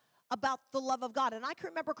learn about the love of God. And I can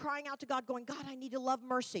remember crying out to God, going, God, I need to love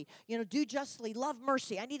mercy. Do justly, love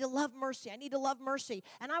mercy. I need to love mercy. I need to love mercy.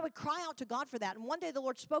 And I would cry out to God for that. And one day the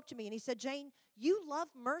Lord spoke to me and he said, Jane, you love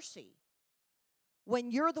mercy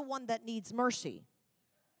when you're the one that needs mercy.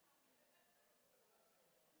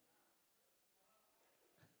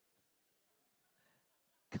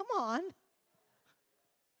 Come on.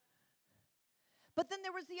 But then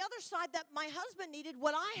there was the other side that my husband needed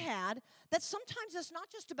what I had, that sometimes it's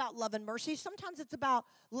not just about love and mercy. Sometimes it's about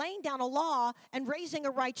laying down a law and raising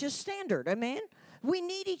a righteous standard. Amen? We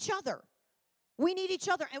need each other. We need each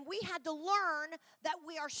other. And we had to learn that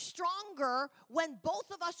we are stronger when both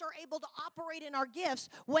of us are able to operate in our gifts.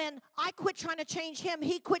 When I quit trying to change him,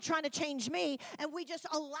 he quit trying to change me. And we just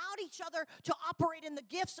allowed each other to operate in the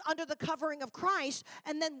gifts under the covering of Christ.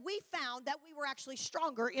 And then we found that we were actually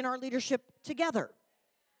stronger in our leadership together.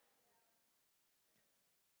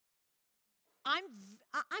 I'm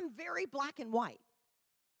very black and white.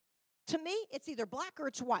 To me, it's either black or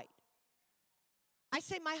it's white. I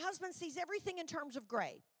say my husband sees everything in terms of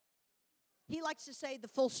gray. He likes to say the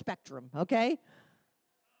full spectrum, okay?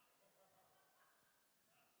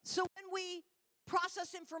 So when we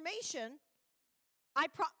process information,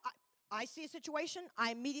 I see a situation,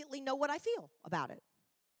 I immediately know what I feel about it.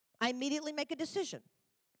 I immediately make a decision.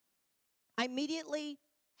 I immediately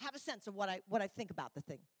have a sense of what I think about the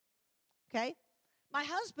thing, okay? My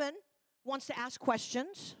husband wants to ask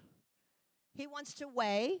questions. He wants to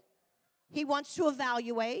weigh. He wants to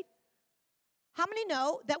evaluate. How many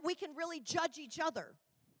know that we can really judge each other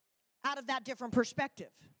out of that different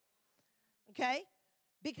perspective? Okay?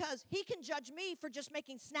 Because he can judge me for just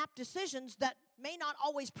making snap decisions that may not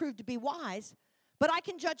always prove to be wise, but I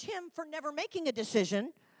can judge him for never making a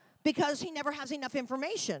decision because he never has enough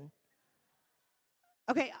information.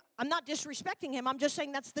 Okay, I'm not disrespecting him. I'm just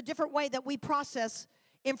saying that's the different way that we process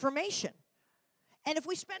information. And if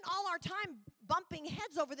we spend all our time bumping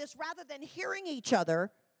heads over this rather than hearing each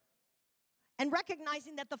other and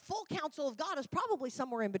recognizing that the full counsel of God is probably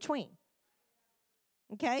somewhere in between.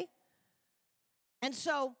 Okay? And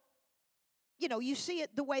so, you see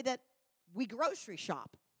it the way that we grocery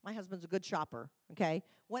shop. My husband's a good shopper, okay?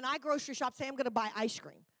 When I grocery shop, say I'm going to buy ice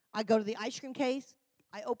cream. I go to the ice cream case.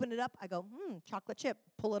 I open it up. I go, chocolate chip.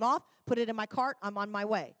 Pull it off. Put it in my cart. I'm on my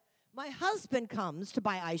way. My husband comes to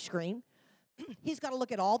buy ice cream. He's got to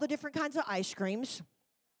look at all the different kinds of ice creams.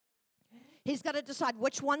 He's got to decide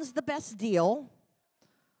which one's the best deal.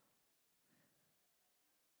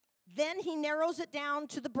 Then he narrows it down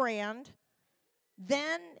to the brand.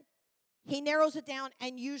 Then he narrows it down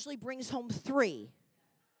and usually brings home 3.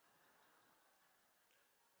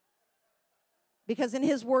 Because in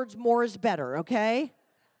his words, more is better, okay?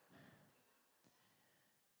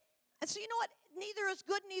 And so you know what? Neither is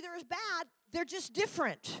good, neither is bad. They're just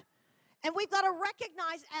different. And we've got to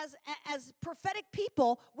recognize as prophetic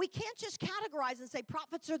people, we can't just categorize and say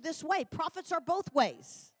prophets are this way. Prophets are both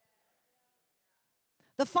ways.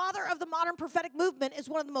 The father of the modern prophetic movement is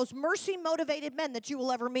one of the most mercy-motivated men that you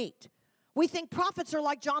will ever meet. We think prophets are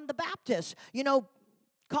like John the Baptist,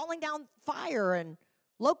 calling down fire and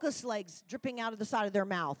locust legs dripping out of the side of their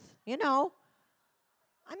mouth,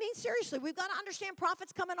 I mean, seriously, we've got to understand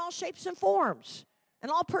prophets come in all shapes and forms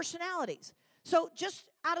and all personalities. So just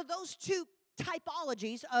out of those 2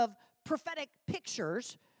 typologies of prophetic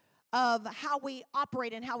pictures of how we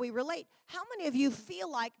operate and how we relate, how many of you feel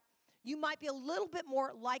like you might be a little bit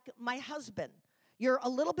more like my husband? You're a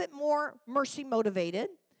little bit more mercy motivated.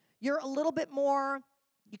 You're a little bit more,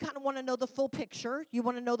 you kind of want to know the full picture. You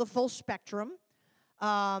want to know the full spectrum.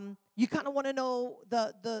 You kind of want to know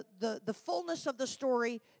the fullness of the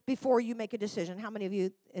story before you make a decision. How many of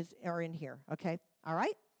you are in here? Okay. All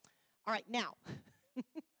right. All right. Now.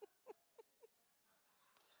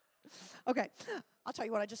 Okay. I'll tell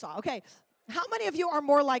you what I just saw. Okay. How many of you are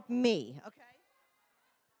more like me? Okay.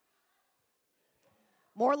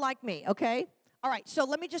 More like me. Okay. All right. So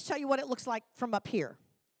let me just tell you what it looks like from up here.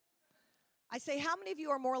 I say, how many of you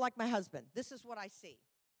are more like my husband? This is what I see.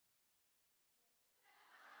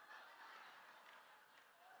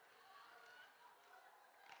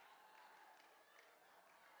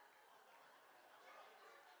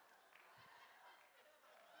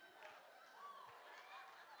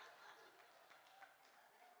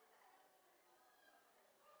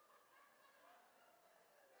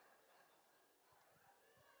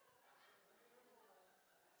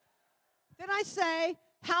 Then I say,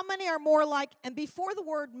 how many are more like, and before the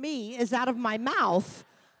word me is out of my mouth,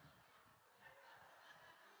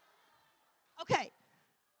 okay,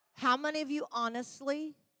 how many of you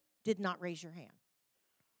honestly did not raise your hand?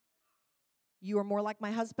 You are more like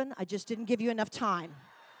my husband? I just didn't give you enough time.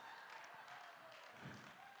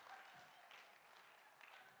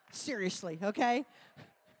 Seriously, okay?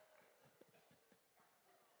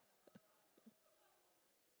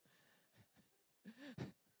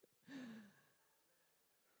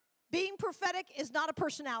 Being prophetic is not a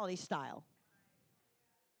personality style.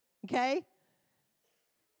 Okay?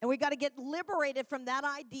 And we got to get liberated from that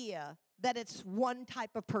idea that it's one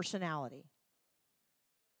type of personality.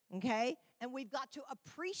 Okay? And we've got to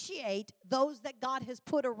appreciate those that God has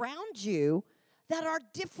put around you that are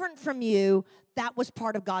different from you. That was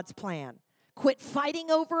part of God's plan. Quit fighting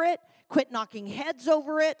over it. Quit knocking heads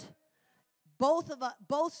over it.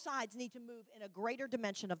 Both sides need to move in a greater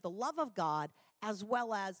dimension of the love of God as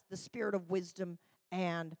well as the spirit of wisdom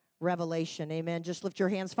and revelation. Amen. Just lift your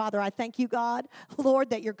hands. Father, I thank you, God, Lord,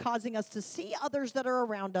 that you're causing us to see others that are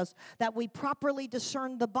around us, that we properly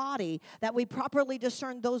discern the body, that we properly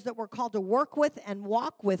discern those that we're called to work with and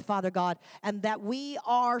walk with, Father God, and that we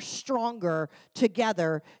are stronger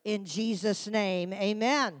together in Jesus' name.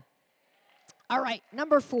 Amen. All right,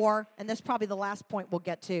 number 4, and this is probably the last point we'll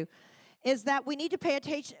get to, is that we need to pay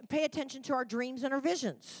attention to our dreams and our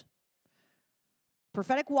visions.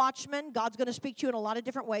 Prophetic watchman, God's going to speak to you in a lot of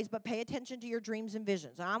different ways, but pay attention to your dreams and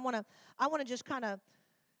visions. And I want to just kind of,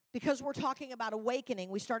 because we're talking about awakening,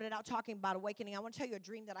 we started out talking about awakening. I want to tell you a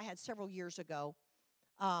dream that I had several years ago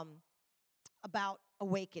about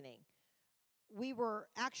awakening. We were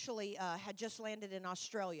actually had just landed in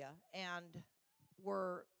Australia and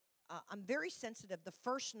were I'm very sensitive. The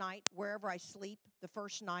first night, wherever I sleep, the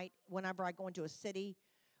first night, whenever I go into a city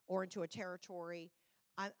or into a territory,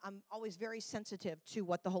 I'm always very sensitive to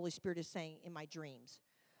what the Holy Spirit is saying in my dreams.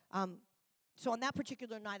 So on that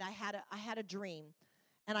particular night, I had a dream,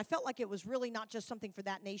 and I felt like it was really not just something for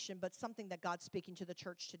that nation, but something that God's speaking to the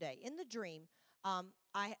church today. In the dream,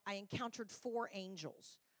 I encountered 4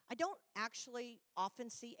 angels. I don't actually often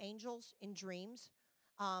see angels in dreams,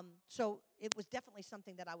 so it was definitely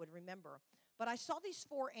something that I would remember. But I saw these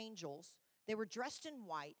 4 angels. They were dressed in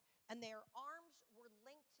white, and their arms were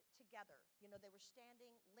linked together. You know, they were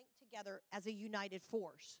standing linked together as a united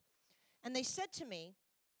force. And they said to me,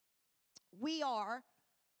 "We are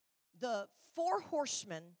the 4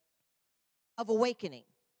 horsemen of awakening.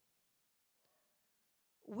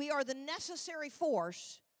 We are the necessary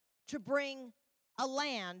force to bring a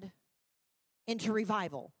land into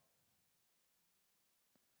revival."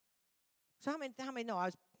 So how many know I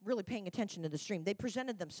was really paying attention to the stream? They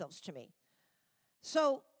presented themselves to me.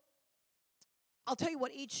 So I'll tell you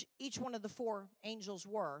what each one of the 4 angels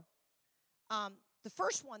were. The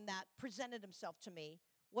first one that presented himself to me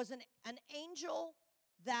was an angel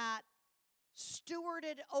that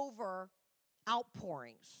stewarded over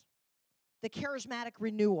outpourings, the charismatic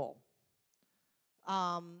renewal,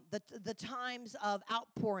 the times of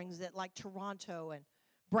outpourings that like Toronto and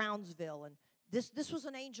Brownsville, and this was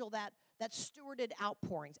an angel that stewarded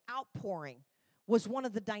outpourings. Outpouring was one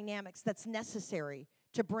of the dynamics that's necessary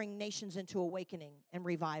to bring nations into awakening and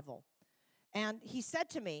revival. And he said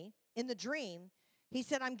to me in the dream, he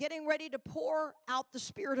said, "I'm getting ready to pour out the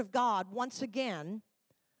Spirit of God once again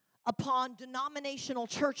upon denominational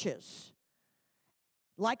churches,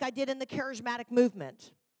 like I did in the charismatic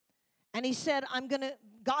movement." And he said,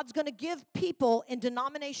 God's going to give people in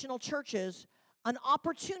denominational churches an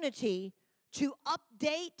opportunity to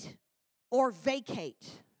update or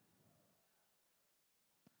vacate.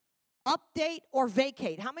 Update or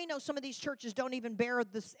vacate. How many know some of these churches don't even bear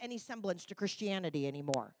any semblance to Christianity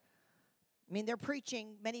anymore? I mean, they're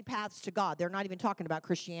preaching many paths to God. They're not even talking about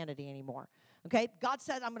Christianity anymore. Okay? God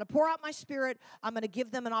said, "I'm going to pour out my Spirit. I'm going to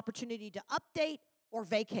give them an opportunity to update or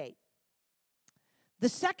vacate." The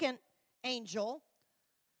second angel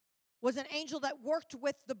was an angel that worked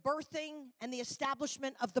with the birthing and the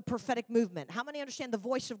establishment of the prophetic movement. How many understand the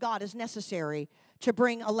voice of God is necessary to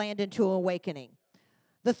bring a land into awakening?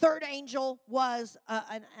 The third angel was,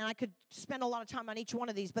 and I could spend a lot of time on each one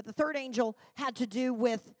of these, but the third angel had to do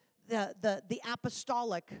with the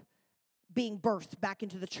apostolic being birthed back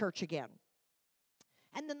into the church again.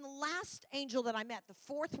 And then the last angel that I met, the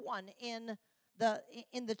fourth one in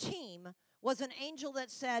the team, was an angel that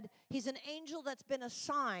said he's an angel that's been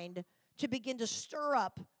assigned to begin to stir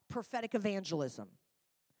up prophetic evangelism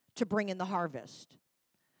to bring in the harvest.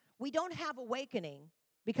 We don't have awakening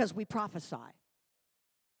because we prophesy.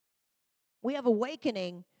 We have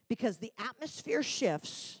awakening because the atmosphere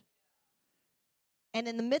shifts, and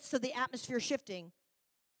in the midst of the atmosphere shifting,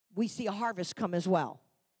 we see a harvest come as well.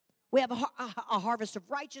 We have a harvest of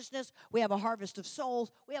righteousness. We have a harvest of souls.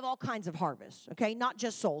 We have all kinds of harvests, okay? Not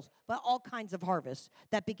just souls, but all kinds of harvests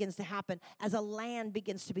that begins to happen as a land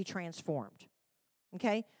begins to be transformed,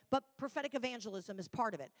 okay? But prophetic evangelism is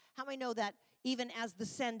part of it. How many know that even as the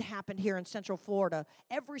send happened here in Central Florida,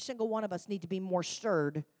 every single one of us need to be more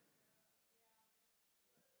stirred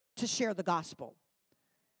to share the gospel?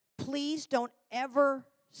 Please don't ever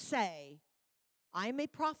say, "I am a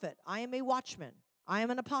prophet, I am a watchman, I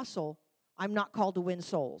am an apostle, I'm not called to win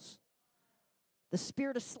souls." The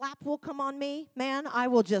spirit of slap will come on me, man, I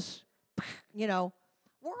will just, we're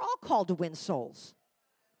all called to win souls.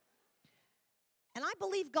 And I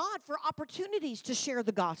believe God for opportunities to share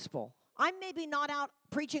the gospel. I'm maybe not out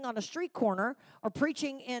preaching on a street corner or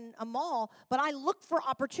preaching in a mall, but I look for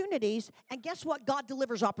opportunities, and guess what? God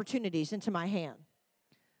delivers opportunities into my hand.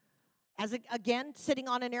 Again, sitting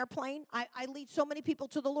on an airplane, I lead so many people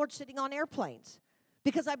to the Lord sitting on airplanes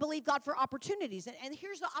because I believe God for opportunities. And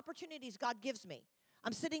here's the opportunities God gives me.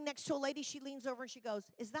 I'm sitting next to a lady. She leans over and she goes,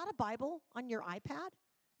 "Is that a Bible on your iPad?"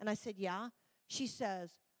 And I said, "Yeah." She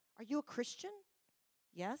says, "Are you a Christian?"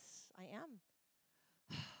 "Yes, I am."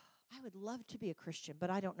 "I would love to be a Christian,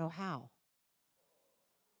 but I don't know how."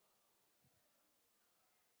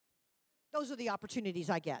 Those are the opportunities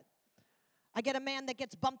I get. I get a man that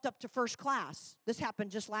gets bumped up to first class. This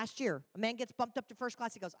happened just last year. A man gets bumped up to first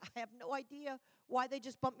class. He goes, "I have no idea why they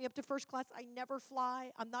just bumped me up to first class. I never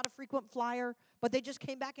fly. I'm not a frequent flyer. But they just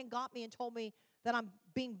came back and got me and told me that I'm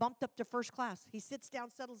being bumped up to first class." He sits down,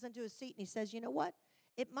 settles into his seat, and he says, "You know what?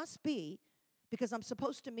 It must be because I'm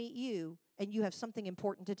supposed to meet you, and you have something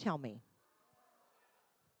important to tell me."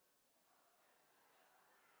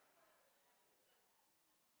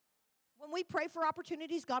 When we pray for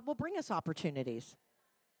opportunities, God will bring us opportunities.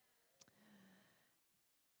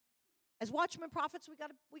 As watchmen prophets, we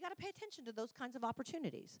got to pay attention to those kinds of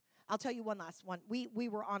opportunities. I'll tell you one last one. We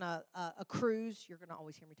were on a cruise. You're going to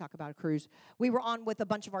always hear me talk about a cruise. We were on with a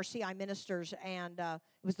bunch of our CI ministers, and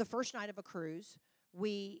it was the first night of a cruise.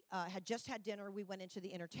 We had just had dinner. We went into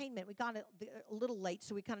the entertainment. We got a little late,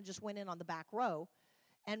 so we kind of just went in on the back row.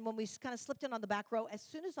 And when we kind of slipped in on the back row, as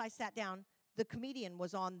soon as I sat down, the comedian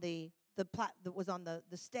was on the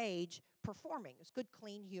stage performing. It was good,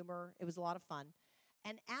 clean humor. It was a lot of fun.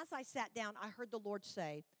 And as I sat down, I heard the Lord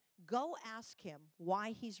say, "Go ask him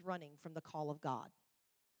why he's running from the call of God."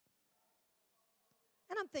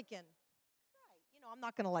 And I'm thinking, right, I'm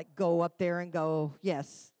not going to go up there and go,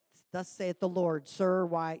 "Yes, thus saith the Lord, sir,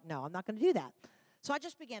 why?" No, I'm not going to do that. So I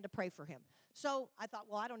just began to pray for him. So I thought,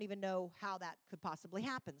 well, I don't even know how that could possibly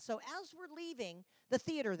happen. So as we're leaving the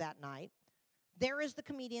theater that night, there is the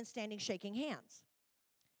comedian standing shaking hands.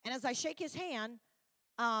 And as I shake his hand,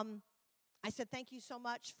 I said, "Thank you so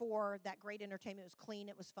much for that great entertainment. It was clean.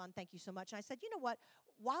 It was fun. Thank you so much." And I said, "You know what?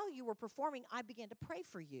 While you were performing, I began to pray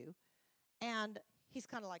for you." And he's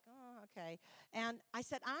kind of like, "Oh, okay." And I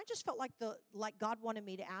said, "I just felt like God wanted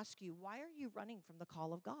me to ask you, why are you running from the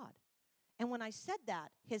call of God?" And when I said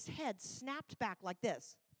that, his head snapped back like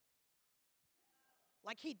this.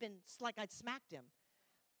 Like I'd smacked him.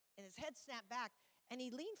 And his head snapped back. And he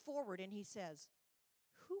leaned forward and he says,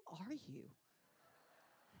 "Who are you?"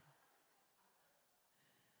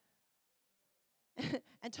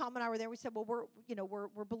 And Tom and I were there. We said, "Well,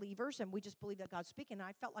 we're believers, and we just believe that God's speaking." And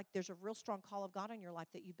I felt like there's a real strong call of God on your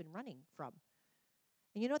life that you've been running from.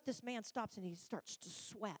 And you know what? This man stops and he starts to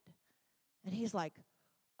sweat. And he's like,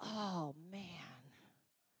 "Oh, man.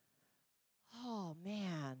 Oh,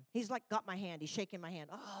 man." He's like, got my hand. He's shaking my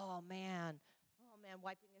hand. "Oh, man. Oh, man,"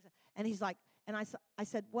 wiping his hand. And he's like, and I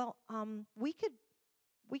said, "Well, we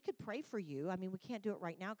could pray for you. I mean, we can't do it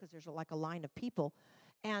right now because there's a line of people."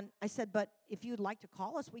 And I said, "But if you'd like to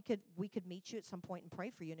call us, we could meet you at some point and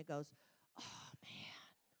pray for you." And he goes, "Oh, man."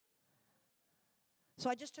 So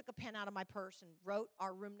I just took a pen out of my purse and wrote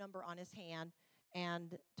our room number on his hand.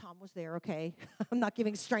 And Tom was there, okay? I'm not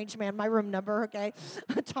giving strange man my room number, okay?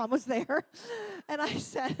 Tom was there. And I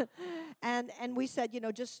said, and we said,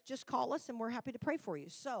 just call us and we're happy to pray for you.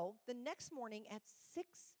 So the next morning at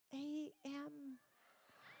 6 a.m.,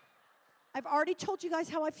 I've already told you guys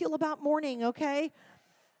how I feel about morning, okay?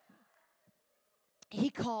 He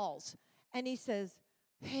calls and he says,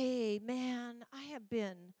 "Hey, man, I have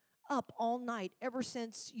been up all night ever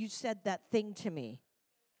since you said that thing to me."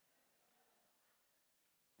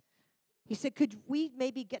 He said, "Could we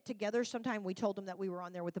maybe get together sometime?" We told him that we were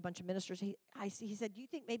on there with a bunch of ministers. He said, "Do you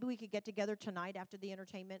think maybe we could get together tonight after the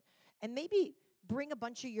entertainment and maybe bring a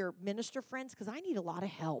bunch of your minister friends because I need a lot of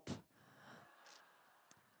help?"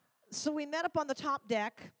 So we met up on the top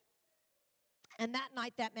deck, and that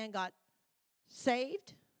night that man got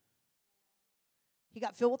saved. He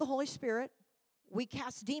got filled with the Holy Spirit. We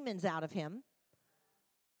cast demons out of him.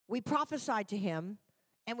 We prophesied to him,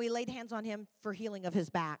 and we laid hands on him for healing of his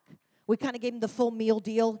back. We kind of gave him the full meal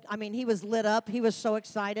deal. I mean, he was lit up. He was so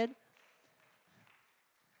excited.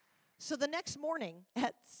 So the next morning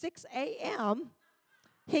at 6 a.m.,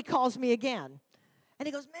 he calls me again. And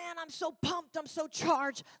he goes, "Man, I'm so pumped. I'm so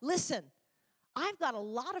charged. Listen, I've got a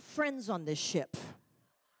lot of friends on this ship.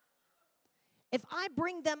 If I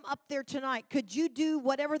bring them up there tonight, could you do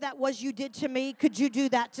whatever that was you did to me? Could you do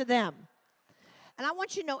that to them?" And I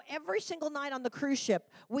want you to know, every single night on the cruise ship,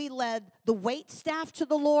 we led the wait staff to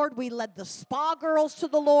the Lord. We led the spa girls to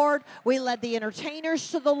the Lord. We led the entertainers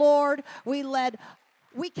to the Lord.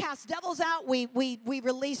 We cast devils out. We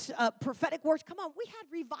released prophetic words. Come on, we had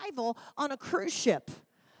revival on a cruise ship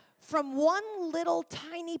from one little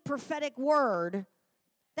tiny prophetic word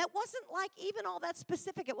that wasn't even all that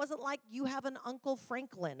specific. It wasn't like you have an Uncle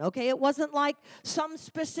Franklin, okay? It wasn't like some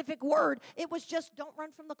specific word. It was just, don't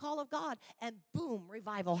run from the call of God. And boom,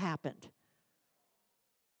 revival happened.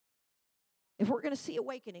 If we're going to see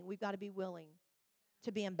awakening, we've got to be willing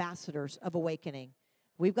to be ambassadors of awakening.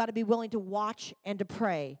 We've got to be willing to watch and to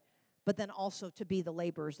pray, but then also to be the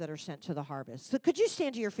laborers that are sent to the harvest. So could you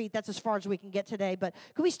stand to your feet? That's as far as we can get today, but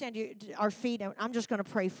could we stand to our feet? And I'm just going to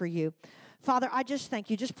pray for you. Father, I just thank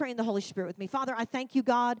you. Just pray in the Holy Spirit with me. Father, I thank you,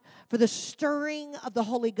 God, for the stirring of the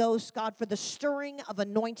Holy Ghost, God, for the stirring of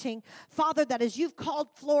anointing. Father, that as you've called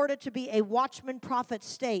Florida to be a watchman prophet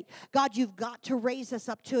state, God, you've got to raise us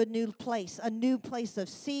up to a new place of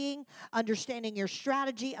seeing, understanding your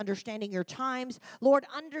strategy, understanding your times. Lord,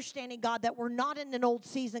 understanding, God, that we're not in an old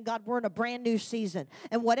season, God, we're in a brand new season.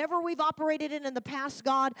 And whatever we've operated in the past,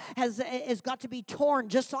 God, has got to be torn,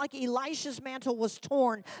 just like Elisha's mantle was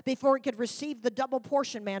torn before he could receive the double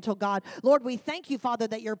portion mantle, God. Lord, we thank you, Father,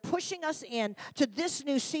 that you're pushing us in to this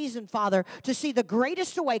new season, Father, to see the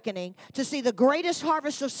greatest awakening, to see the greatest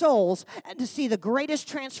harvest of souls, and to see the greatest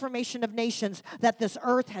transformation of nations that this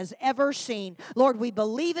earth has ever seen. Lord, we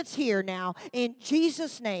believe it's here now in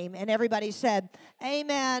Jesus' name. And everybody said,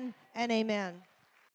 amen and amen.